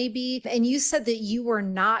Show, maybe. And you said that you were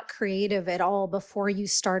not creative at all before you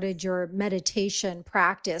started your meditation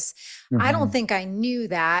practice. I don't Mhm. think I knew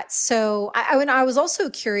that. So and I was also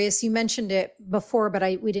curious, you mentioned it before,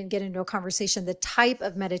 but we didn't get into a conversation, the type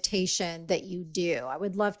of meditation that you do. I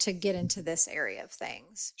would love to get into this area of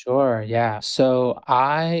things. Sure, yeah. So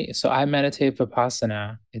I meditate Vipassana.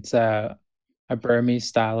 It's a Burmese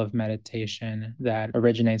style of meditation that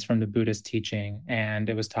originates from the Buddhist teaching, and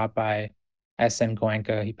it was taught by S.N.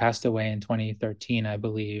 Goenka. He passed away in 2013, I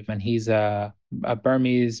believe, and he's a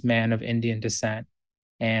Burmese man of Indian descent.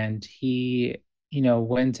 And he,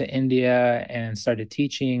 went to India and started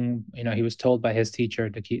teaching. He was told by his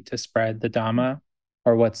teacher to spread the Dhamma,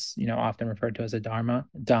 or what's often referred to as a Dharma.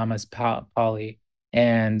 Dhamma's Pali.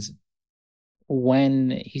 And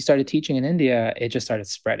when he started teaching in India, it just started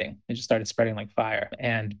spreading. It just started spreading like fire.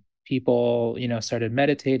 And people, started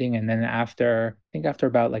meditating. And then I think after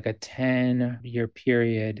about like a 10-year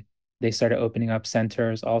period, they started opening up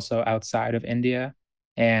centers also outside of India.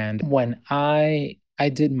 And when I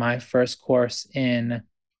did my first course in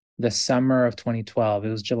the summer of 2012, it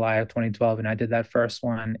was July of 2012, and I did that first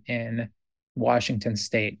one in Washington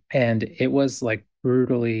State. And it was like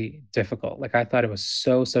brutally difficult. Like I thought it was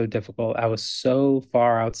so difficult. I was so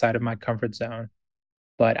far outside of my comfort zone,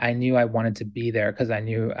 but I knew I wanted to be there because I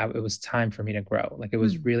knew it was time for me to grow. Like it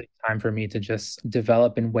was Mm. really time for me to just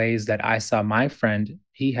develop in ways that I saw my friend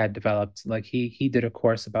he had developed. Like he did a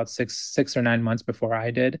course about 6 or 9 months before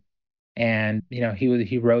I did, and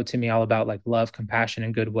he wrote to me all about like love, compassion,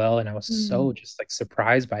 and goodwill, and I was so Mm. just like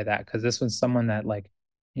surprised by that because this was someone that like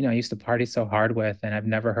I used to party so hard with, and I've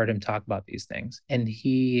never heard him talk about these things. And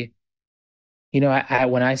he, when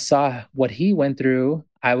I saw what he went through,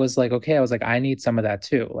 I was like, okay, I was like, I need some of that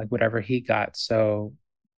too, like whatever he got. So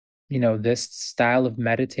this style of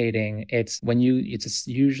meditating,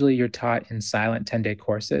 usually you're taught in silent 10-day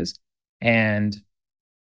courses. And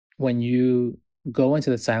when you go into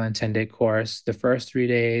the silent 10-day course, the first 3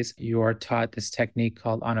 days, you're taught this technique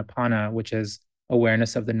called Anapana, which is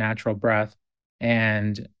awareness of the natural breath.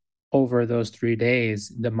 And over those 3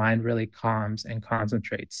 days, the mind really calms and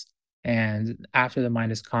concentrates. And after the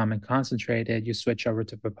mind is calm and concentrated, you switch over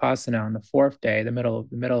to Vipassana on the fourth day, the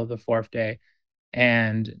middle of the fourth day,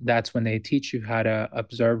 and that's when they teach you how to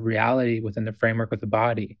observe reality within the framework of the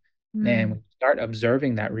body. And when Mm. you start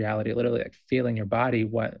observing that reality, literally like feeling your body,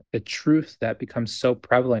 what the truth that becomes so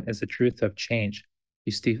prevalent is the truth of change.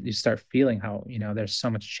 You start feeling how, there's so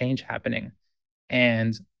much change happening.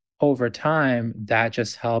 And over time, that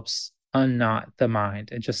just helps unknot the mind.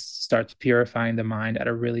 It just starts purifying the mind at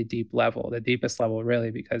a really deep level, the deepest level,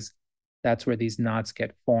 really, because that's where these knots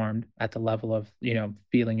get formed at the level of,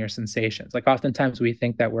 feeling your sensations. Like oftentimes we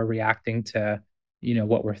think that we're reacting to,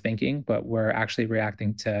 what we're thinking, but we're actually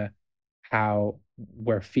reacting to how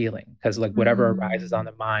we're feeling. Because like whatever arises on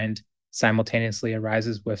Mm. the mind simultaneously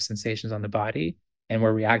arises with sensations on the body, and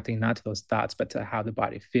we're reacting not to those thoughts but to how the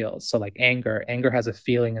body feels. So like anger has a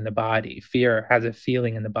feeling in the body, fear has a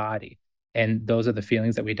feeling in the body, and those are the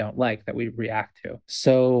feelings that we don't like, that we react to.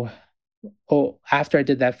 So after I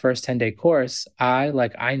did that first 10-day course, I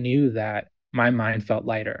knew that my mind felt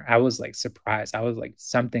lighter. I was like surprised. I was like,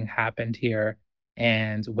 something happened here,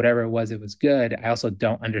 and whatever it was good. I also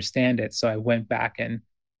don't understand it. So I went back and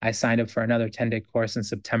I signed up for another 10-day course in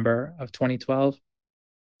September of 2012.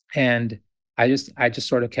 And I just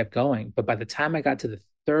sort of kept going. But by the time I got to the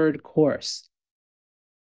third course,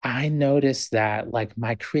 I noticed that like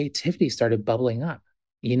my creativity started bubbling up.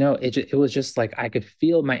 It was just like I could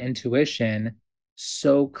feel my intuition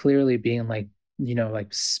so clearly being like,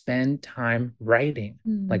 like spend time writing,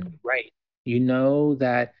 like Mm. write. You know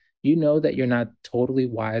that you're not totally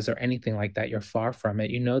wise or anything like that. You're far from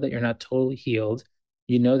it. You know that you're not totally healed.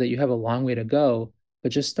 You know that you have a long way to go,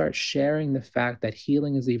 but just start sharing the fact that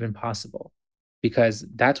healing is even possible. Because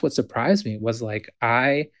that's what surprised me was like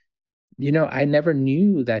I never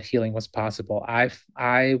knew that healing was possible.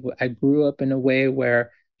 I grew up in a way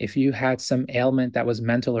where if you had some ailment that was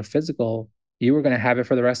mental or physical, you were going to have it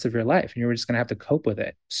for the rest of your life and you were just going to have to cope with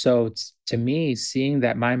it. So to me, seeing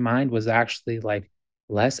that my mind was actually like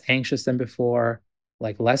less anxious than before,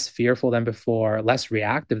 like less fearful than before, less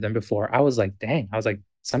reactive than before, I was like, dang, I was like,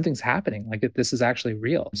 something's happening. Like this is actually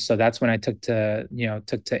real. So that's when I took to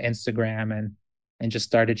Instagram and just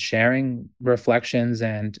started sharing reflections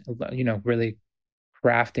and really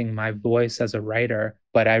crafting my voice as a writer.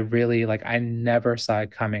 But I really like I never saw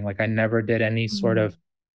it coming. Like I never did any sort Mm. of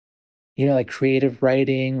like creative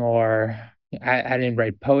writing, or I didn't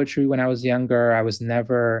write poetry when I was younger. I was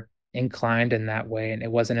never inclined in that way, and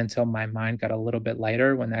it wasn't until my mind got a little bit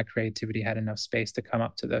lighter when that creativity had enough space to come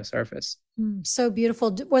up to the surface. Mm. So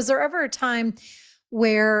beautiful. Was there ever a time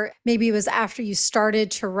where maybe it was after you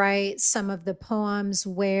started to write some of the poems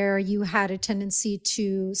where you had a tendency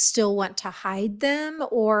to still want to hide them,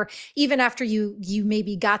 or even after you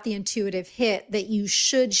maybe got the intuitive hit that you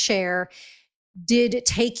should share, did it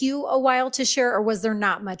take you a while to share, or was there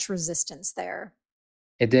not much resistance there?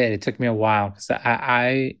 It did. It took me a while because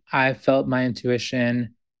I felt my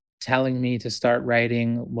intuition telling me to start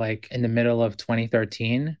writing like in the middle of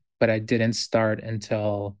 2013, but I didn't start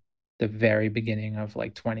until the very beginning of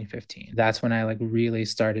like 2015. That's when I like really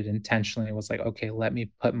started intentionally, was like, okay, let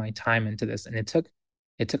me put my time into this. And it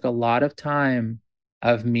took a lot of time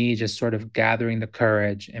of me just sort of gathering the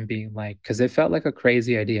courage and being like, because it felt like a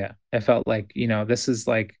crazy idea. It felt like, this is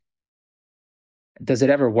like, does it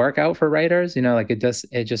ever work out for writers? Like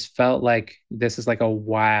it just felt like this is like a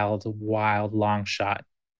wild, wild long shot.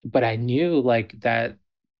 But I knew like that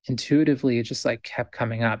intuitively it just like kept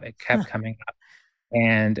coming up. It kept coming up.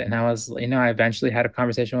 And I was, I eventually had a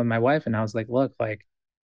conversation with my wife and I was like, look, like,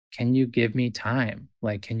 can you give me time?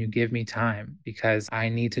 Like, can you give me time? Because I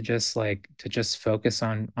need to just focus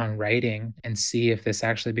on writing and see if this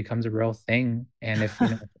actually becomes a real thing. And if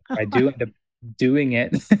I do end up doing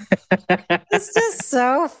it. It's just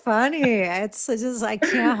so funny. It's just, I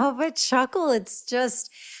can't help but chuckle. It's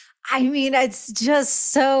just, I mean, it's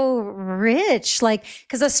just so rich. Like,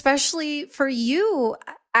 because especially for you,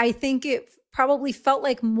 I think it probably felt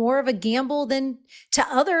like more of a gamble than to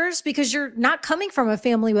others because you're not coming from a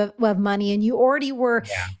family with money and you already Yeah.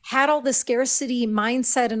 had all the scarcity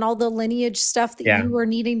mindset and all the lineage stuff that Yeah. you were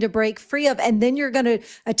needing to break free of. And then you're going to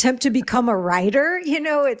attempt to become a writer.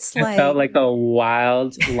 It's It felt like, like a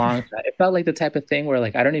wild long shot. It felt like the type of thing where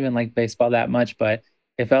like I don't even like baseball that much, but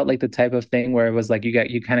it felt like the type of thing where it was like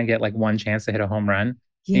you kind of get like one chance to hit a home run.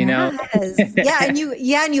 you know? Yes. And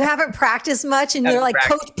you haven't practiced much and you're Haven't like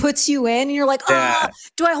coach practiced. puts you in and you're like, Yeah. "Oh,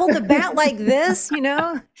 do I hold the bat like this?"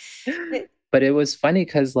 It- But it was funny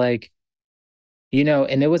because like,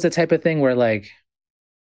 and it was the type of thing where like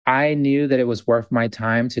I knew that it was worth my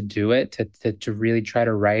time to do it, to really try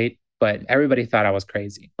to write, but everybody thought I was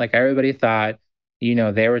crazy. Like everybody thought,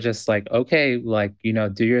 they were just like, okay, like,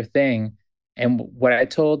 do your thing. And what I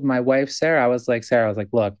told my wife, Sarah, I was like,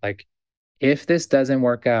 look, like if this doesn't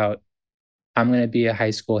work out, I'm going to be a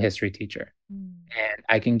high school history teacher Mm. and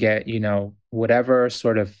I can get, whatever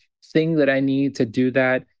sort of thing that I need to do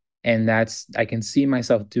that. And I can see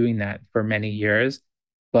myself doing that for many years,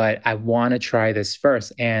 but I want to try this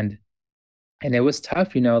first. And it was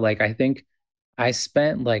tough, like I think I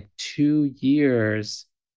spent like 2 years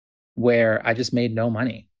where I just made no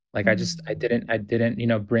money. Like I Mm.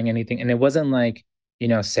 didn't, bring anything. And it wasn't like,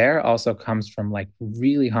 Sarah also comes from like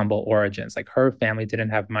really humble origins. Like her family didn't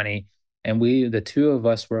have money. And the two of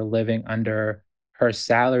us were living under her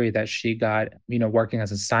salary that she got, working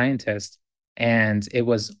as a scientist. And it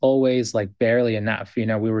was always like barely enough. We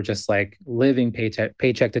were just like living paycheck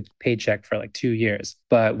to paycheck for like 2 years.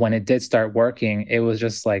 But when it did start working, it was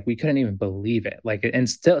just like we couldn't even believe it. Like, and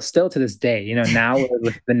still to this day, now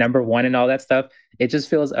with the number one and all that stuff, it just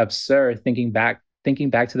feels absurd thinking back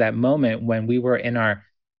to that moment when we were in our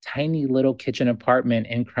tiny little kitchen apartment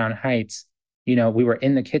in Crown Heights. We were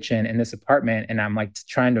in the kitchen in this apartment, and I'm like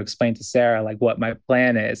trying to explain to Sarah like what my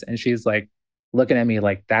plan is, and she's like looking at me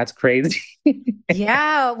like that's crazy.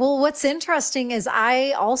 Yeah. Well, what's interesting is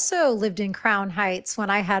I also lived in Crown Heights when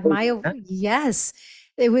I had Oh, my, yeah. yes,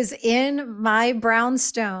 it was in my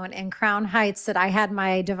brownstone in Crown Heights that I had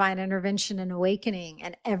my divine intervention and awakening,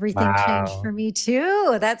 and everything changed for Wow. me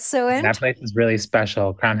too. That's so That interesting. place is really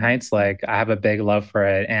special. Crown Heights, like I have a big love for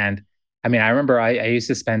it. And I mean, I remember I used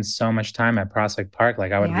to spend so much time at Prospect Park.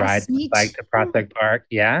 Like I would ride Yes, my me bike to too. Prospect Park.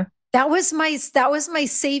 Yeah. That was my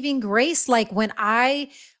saving grace. Like when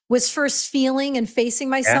I was first feeling and facing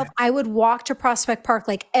Yeah. myself, I would walk to Prospect Park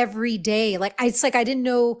like every day. It's like I didn't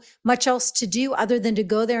know much else to do other than to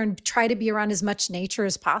go there and try to be around as much nature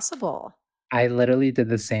as possible. I literally did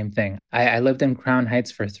the same thing. I lived in Crown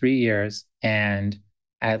Heights for 3 years, and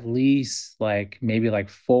at least like maybe like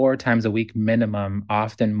 4 times a week minimum,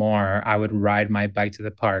 often more, I would ride my bike to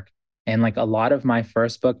the park. And like a lot of my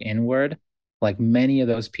first book, Inward, like many of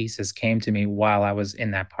those pieces came to me while I was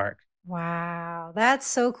in that park. Wow, that's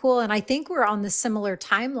so cool. And I think we're on the similar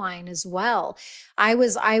timeline as well. I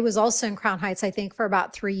was also in Crown Heights, I think, for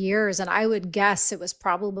about 3 years, and I would guess it was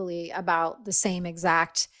probably about the same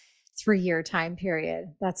exact 3 year time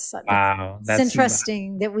period. That's Wow. it's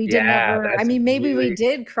interesting that we didn't Yeah, ever, I that's mean, maybe we really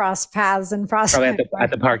did cross paths in probably at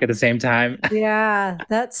Prospect the Park. park at the same time. Yeah,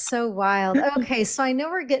 that's so wild. Okay, so I know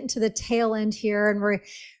we're getting to the tail end here, and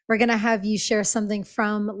we're going to have you share something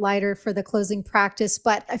from Lighter for the closing practice,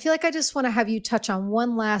 but I feel like I just want to have you touch on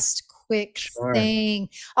one last quick Sure. thing.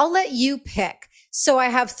 I'll let you pick. So I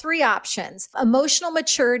have three options. Emotional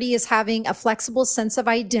maturity is having a flexible sense of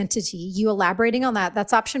identity. You elaborating on that.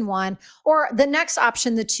 That's option one. Or the next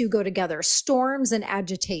option, the two go together, storms and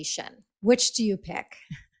agitation. Which do you pick?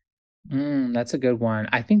 That's a good one.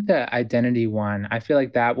 I think the identity one, I feel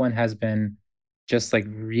like that one has been just like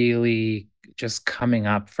really just coming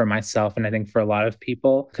up for myself and I think for a lot of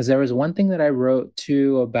people. Because there was one thing that I wrote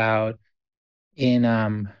too about in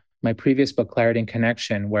my previous book, Clarity and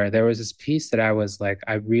Connection, where there was this piece that I was like,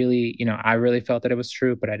 I really felt that it was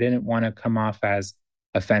true, but I didn't want to come off as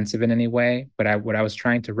offensive in any way. But what I was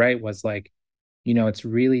trying to write was like, it's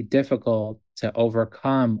really difficult to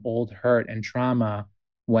overcome old hurt and trauma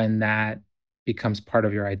when that becomes part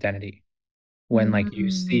of your identity. When like you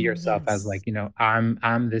see yourself as Yes. like,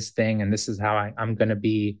 I'm this thing and this is how I'm gonna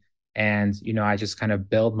be. And I just kind of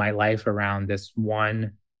build my life around this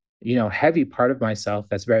one, heavy part of myself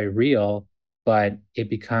that's very real, but it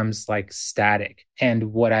becomes like static.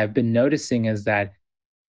 And what I've been noticing is that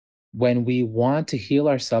when we want to heal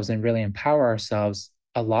ourselves and really empower ourselves,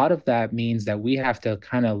 a lot of that means that we have to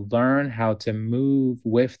kind of learn how to move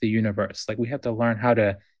with the universe. Like we have to learn how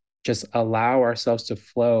to just allow ourselves to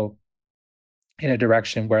flow in a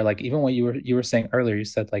direction where like even what you were saying earlier, you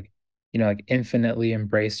said like, like infinitely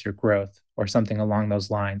embrace your growth or something along those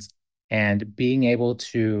lines. And being able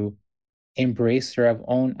to embrace your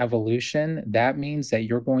own evolution, that means that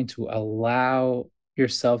you're going to allow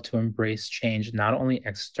yourself to embrace change, not only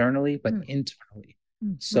externally, but Mm, internally,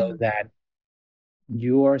 so mhm. that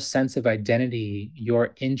your sense of identity,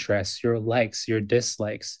 your interests, your likes, your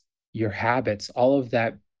dislikes, your habits, all of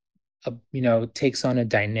that, takes on a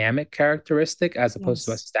dynamic characteristic as opposed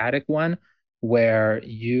to a Yes. static one, where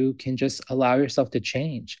you can just allow yourself to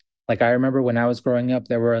change. Like I remember when I was growing up,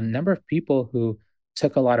 there were a number of people who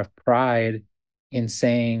took a lot of pride in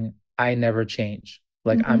saying, I never change.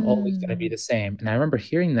 Like I'm always going to be Mm. the same. And I remember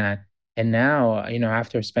hearing that. And now,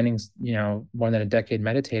 after spending, more than a decade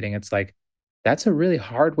meditating, it's like, that's a really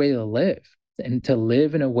hard way to live. And to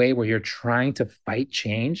live in a way where you're trying to fight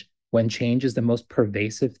change when change is the most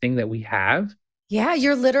pervasive thing that we have. Yeah,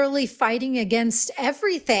 you're literally fighting against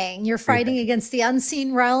everything. You're fighting Everything. against the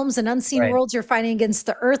unseen realms and unseen Right. worlds. You're fighting against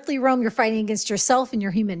the earthly realm. You're fighting against yourself and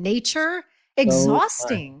your human nature. So much.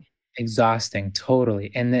 Exhausting. Exhausting,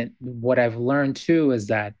 totally. And then what I've learned too is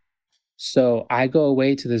that so I go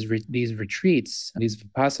away to these retreats, these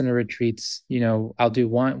Vipassana retreats. I'll do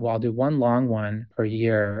one long one per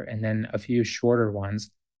year and then a few shorter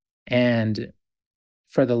ones. And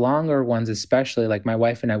for the longer ones, especially, like my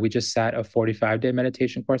wife and I, we just sat a 45-day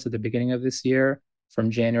meditation course at the beginning of this year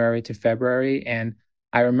from January to February. And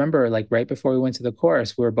I remember like right before we went to the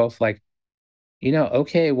course, we were both like,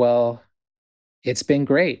 okay, well, it's been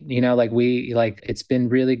great. It's been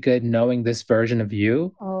really good knowing this version of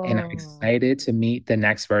you, and I'm Oh, excited to meet the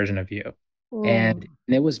next version of you. oh. And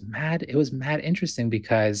it was mad interesting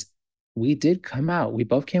because we both came out,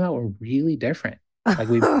 we're really different. Like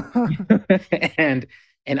we and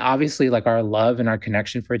and obviously like our love and our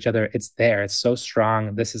connection for each other, it's there. It's so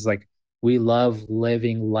strong. This is like we love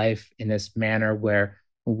living life in this manner where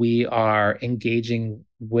we are engaging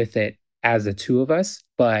with it as the two of us,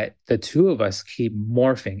 but the two of us keep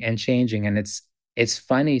morphing and changing. And it's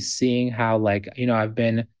funny seeing how like, I've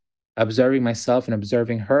been observing myself and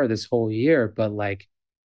observing her this whole year, but like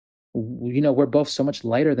we're both so much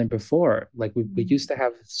lighter than before. Like we used to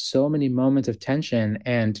have so many moments of tension,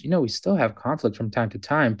 and we still have conflict from time to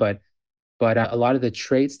time, but a lot of the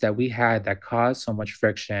traits that we had that caused so much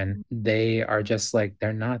friction, they are just like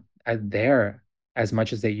they're not there as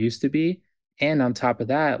much as they used to be. And on top of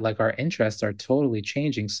that, like our interests are totally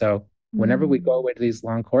changing. So whenever we go Mm. into these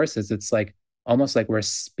long courses, it's like almost like we're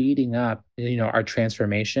speeding up, our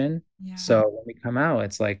transformation. Yeah. So when we come out,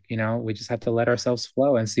 it's like, we just have to let ourselves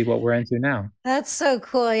flow and see what we're into now. That's so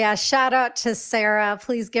cool. Yeah. Shout out to Sarah.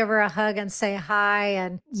 Please give her a hug and say hi.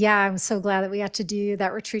 And yeah, I'm so glad that we got to do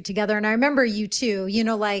that retreat together. And I remember you too,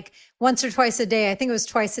 like once or twice a day, I think it was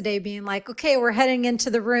twice a day, being like, okay, we're heading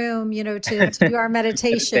into the room, to do our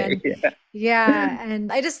meditation. Yeah. Yeah.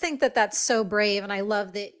 And I just think that that's so brave. And I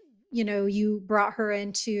love that, you brought her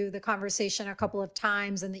into the conversation a couple of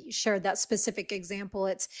times and that you shared that specific example.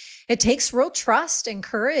 It takes real trust and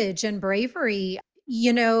courage and bravery,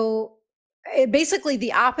 basically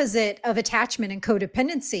the opposite of attachment and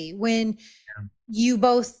codependency when you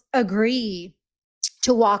both agree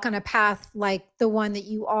to walk on a path like the one that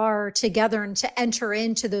you are together and to enter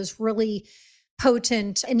into those really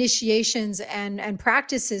potent initiations and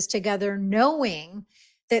practices together, knowing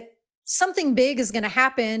that something big is going to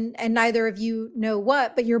happen and neither of you know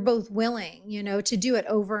what, but you're both willing, to do it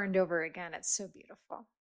over and over again. It's so beautiful.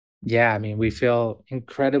 Yeah, I mean, we feel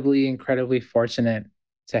incredibly, incredibly fortunate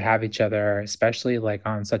to have each other, especially like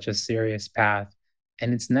on such a serious path.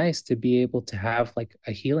 And it's nice to be able to have like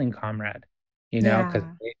a healing comrade, because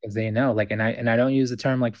Yeah. they know, like, and I don't use the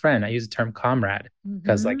term like friend, I use the term comrade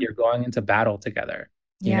because like Hmm. you're going into battle together,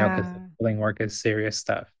 because the Yeah. healing work is serious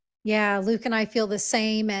stuff. Yeah, Luke and I feel the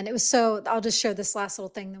same. And it was so, I'll just share this last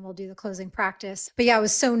little thing, then we'll do the closing practice. But yeah, it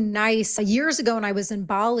was so nice. Years ago when I was in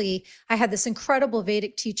Bali, I had this incredible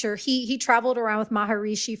Vedic teacher. He traveled around with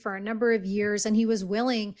Maharishi for a number of years and he was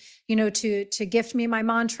willing, to gift me my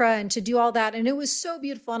mantra and to do all that. And it was so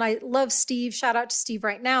beautiful. And I love Steve. Shout out to Steve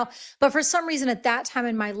right now. But for some reason at that time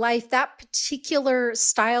in my life, that particular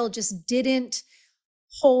style just didn't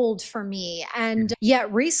hold for me. And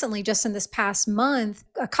yet recently, just in this past month,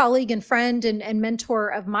 a colleague and friend and mentor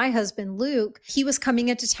of my husband, Luke, he was coming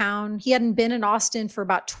into town. He hadn't been in Austin for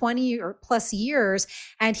about 20 or plus years.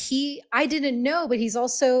 And I didn't know, but he's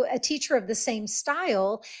also a teacher of the same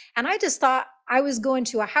style. And I just thought I was going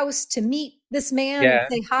to a house to meet this man and Yeah,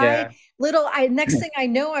 say hi. yeah. Next thing I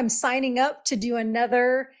know, I'm signing up to do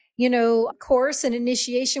another course and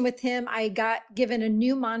initiation with him. I got given a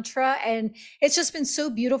new mantra and it's just been so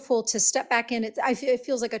beautiful to step back in. It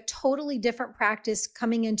feels like a totally different practice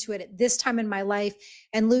coming into it at this time in my life.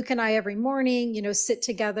 And Luke and I every morning, sit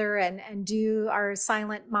together and do our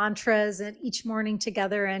silent mantras and each morning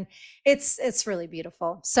together. And it's really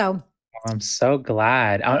beautiful. So I'm so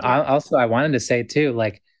glad. yeah. I wanted to say too,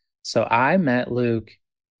 like, so I met Luke,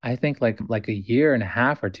 I think like a year and a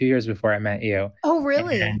half or 2 years before I met you. Oh, And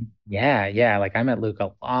really? Yeah, yeah. Like I met Luke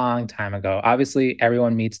a long time ago. Obviously,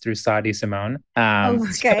 everyone meets through Saudi Simone. Oh,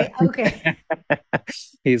 okay. Okay.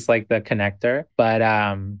 He's like the connector. But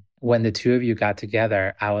when the two of you got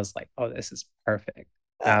together, I was like, oh, this is perfect.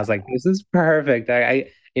 I was like, this is perfect. I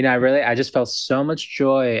just felt so much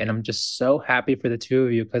joy, and I'm just so happy for the two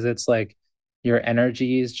of you because it's like your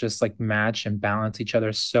energies just like match and balance each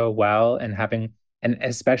other so well, and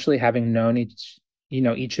especially having known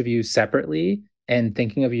each of you separately and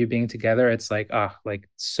thinking of you being together, it's like, oh, like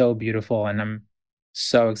so beautiful. And I'm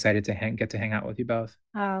so excited to get to hang out with you both.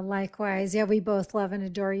 Oh, likewise. Yeah, we both love and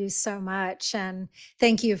adore you so much. And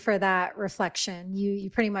thank you for that reflection. You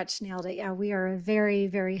pretty much nailed it. Yeah, we are a very,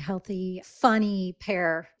 very healthy, funny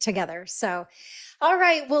pair together. So all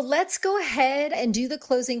right, well, let's go ahead and do the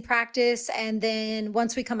closing practice. And then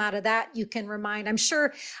once we come out of that, you can remind,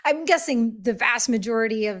 I'm guessing the vast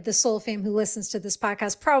majority of the Soul fam who listens to this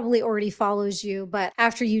podcast probably already follows you. But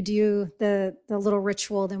after you do the little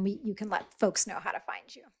ritual, then you can let folks know how to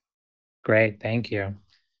find you. Great. Thank you.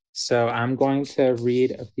 So I'm going to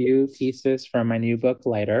read a few pieces from my new book,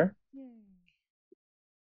 Lighter.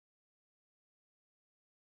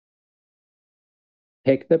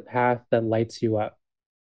 Pick the path that lights you up.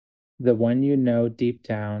 The one you know deep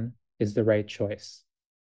down is the right choice.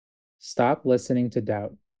 Stop listening to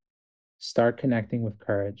doubt. Start connecting with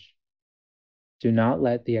courage. Do not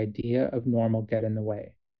let the idea of normal get in the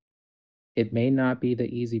way. It may not be the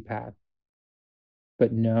easy path,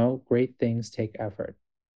 but know great things take effort.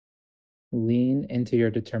 Lean into your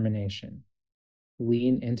determination.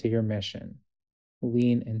 Lean into your mission.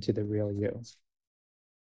 Lean into the real you.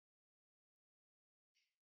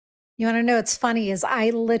 You want to know what's funny is I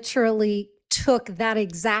literally took that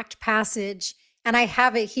exact passage and I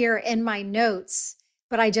have it here in my notes,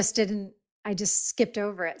 but I just skipped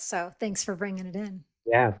over it. So thanks for bringing it in.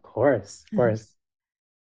 Yeah, of course. Of course.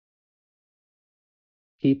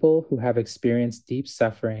 People who have experienced deep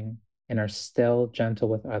suffering and are still gentle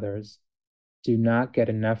with others do not get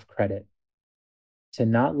enough credit. To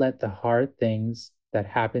not let the hard things that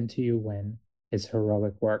happen to you win is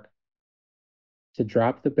heroic work. To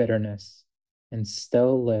drop the bitterness and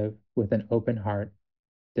still live with an open heart,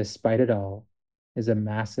 despite it all, is a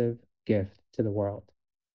massive gift to the world.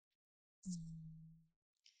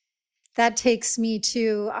 That takes me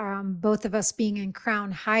to both of us being in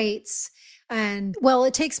Crown Heights. And well,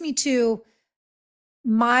 it takes me to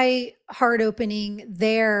my heart opening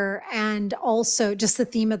there and also just the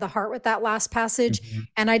theme of the heart with that last passage. Mhm.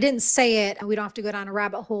 And I didn't say it, and we don't have to go down a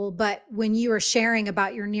rabbit hole, but when you were sharing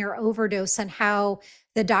about your near overdose and how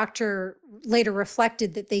the doctor later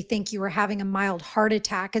reflected that they think you were having a mild heart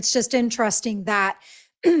attack, it's just interesting that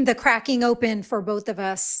the cracking open for both of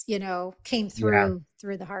us, came Yeah.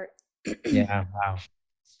 through the heart. Yeah. Wow.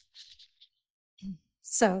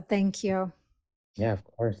 So thank you. Yeah, of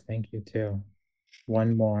course. Thank you too.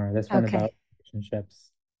 One more. This one about Okay.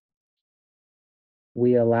 relationships.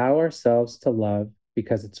 We allow ourselves to love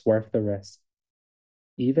because it's worth the risk.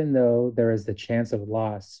 Even though there is the chance of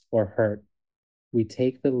loss or hurt, we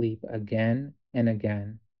take the leap again and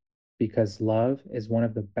again because love is one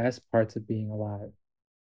of the best parts of being alive.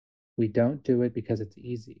 We don't do it because it's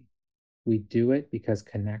easy. We do it because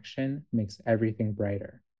connection makes everything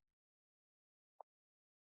brighter.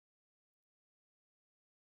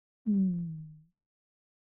 Hmm.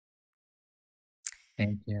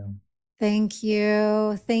 Thank you. Thank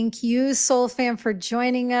you. Thank you, Soul Fam, for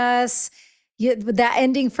joining us. That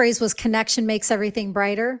ending phrase was connection makes everything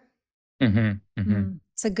brighter. Hmm. Hmm.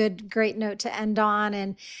 It's a great note to end on.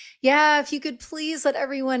 And yeah, if you could please let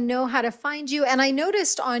everyone know how to find you. And I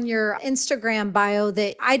noticed on your Instagram bio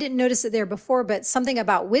that I didn't notice it there before, but something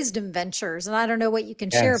about Wisdom Ventures. And I don't know what you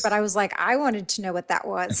can share, but Yes. I was like, I wanted to know what that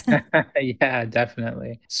was. Yeah,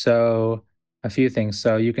 definitely. So a few things.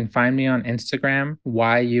 So you can find me on Instagram,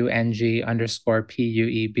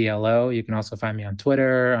 YUNG_PUEBLO. You can also find me on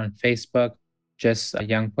Twitter, on Facebook, just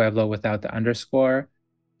Young Pueblo without the underscore.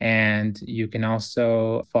 And you can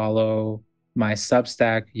also follow my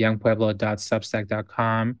Substack,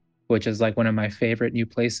 youngpueblo.substack.com, which is like one of my favorite new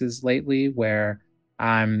places lately where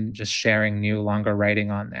I'm just sharing new, longer writing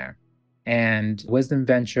on there. And Wisdom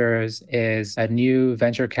Ventures is a new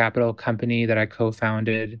venture capital company that I co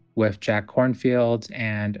founded with Jack Cornfield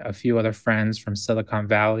and a few other friends from Silicon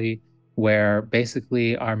Valley, where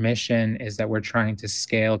basically our mission is that we're trying to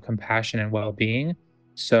scale compassion and well being.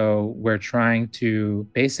 So we're trying to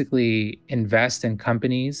basically invest in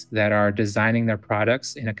companies that are designing their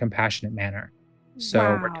products in a compassionate manner.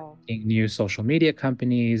 So we're Wow. taking new social media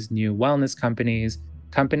companies, new wellness companies,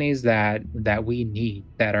 companies that we need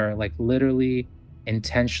that are like literally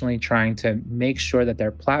intentionally trying to make sure that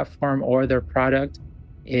their platform or their product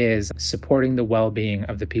is supporting the well-being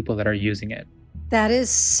of the people that are using it. That is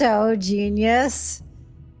so genius.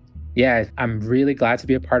 Yeah, I'm really glad to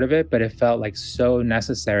be a part of it, but it felt like so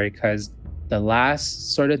necessary because the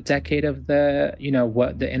last sort of decade of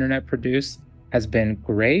what the internet produced has been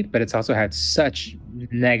great, but it's also had such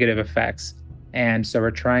negative effects. And so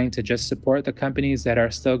we're trying to just support the companies that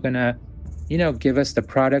are still gonna, give us the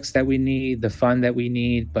products that we need, the fun that we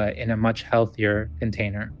need, but in a much healthier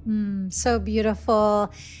container. So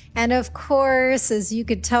beautiful. And of course, as you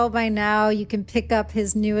could tell by now, you can pick up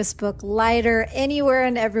his newest book, Lighter, anywhere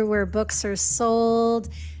and everywhere books are sold.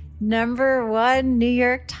 #1 New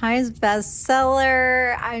York Times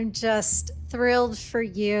bestseller. I'm just thrilled for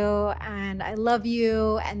you, and I love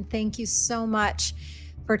you, and thank you so much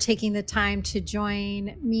for taking the time to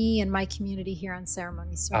join me and my community here on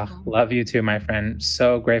Ceremony Circle. Love you too, my friend.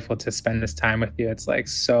 So grateful to spend this time with you. It's like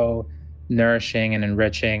so nourishing and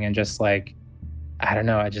enriching, and just like, I don't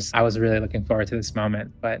know, I was really looking forward to this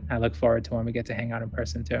moment, but I look forward to when we get to hang out in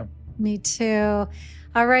person too. Me too.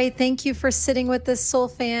 All right. Thank you for sitting with us, Soul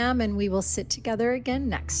Fam, and we will sit together again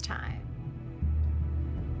next time.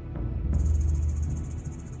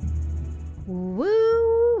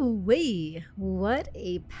 Woo-wee. What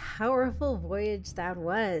a powerful voyage that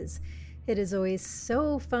was. It is always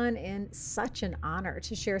so fun and such an honor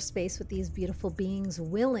to share space with these beautiful beings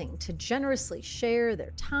willing to generously share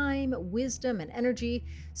their time, wisdom, and energy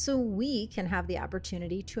so we can have the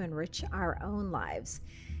opportunity to enrich our own lives.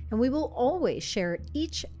 And we will always share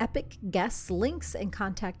each epic guest's links and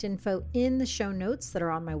contact info in the show notes that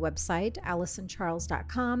are on my website,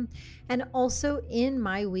 AllisonCharles.com, and also in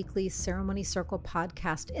my weekly Ceremony Circle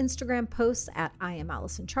podcast Instagram posts at I Am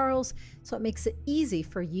Allison Charles, so it makes it easy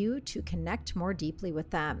for you to connect more deeply with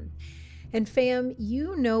them. And fam,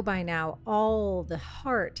 you know by now all the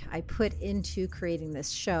heart I put into creating this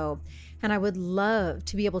show. And I would love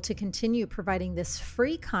to be able to continue providing this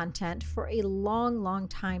free content for a long, long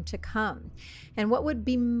time to come. And what would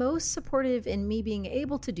be most supportive in me being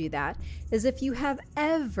able to do that is if you have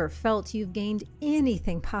ever felt you've gained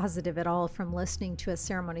anything positive at all from listening to a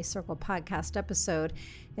Ceremony Circle podcast episode,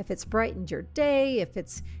 if it's brightened your day, if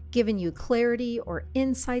it's given you clarity or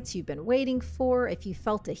insights you've been waiting for, if you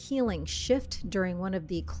felt a healing shift during one of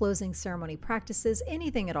the closing ceremony practices,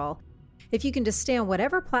 anything at all, if you can just stay on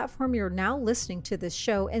whatever platform you're now listening to this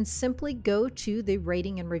show and simply go to the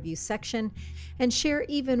rating and review section and share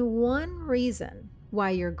even one reason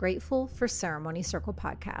why you're grateful for Ceremony Circle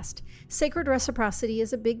podcast. Sacred reciprocity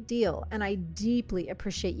is a big deal, and I deeply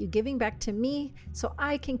appreciate you giving back to me so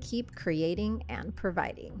I can keep creating and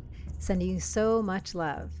providing. Sending you so much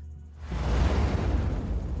love.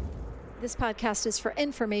 This podcast is for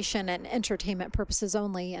information and entertainment purposes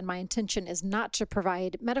only, and my intention is not to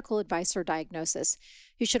provide medical advice or diagnosis.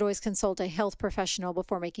 You should always consult a health professional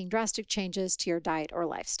before making drastic changes to your diet or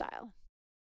lifestyle.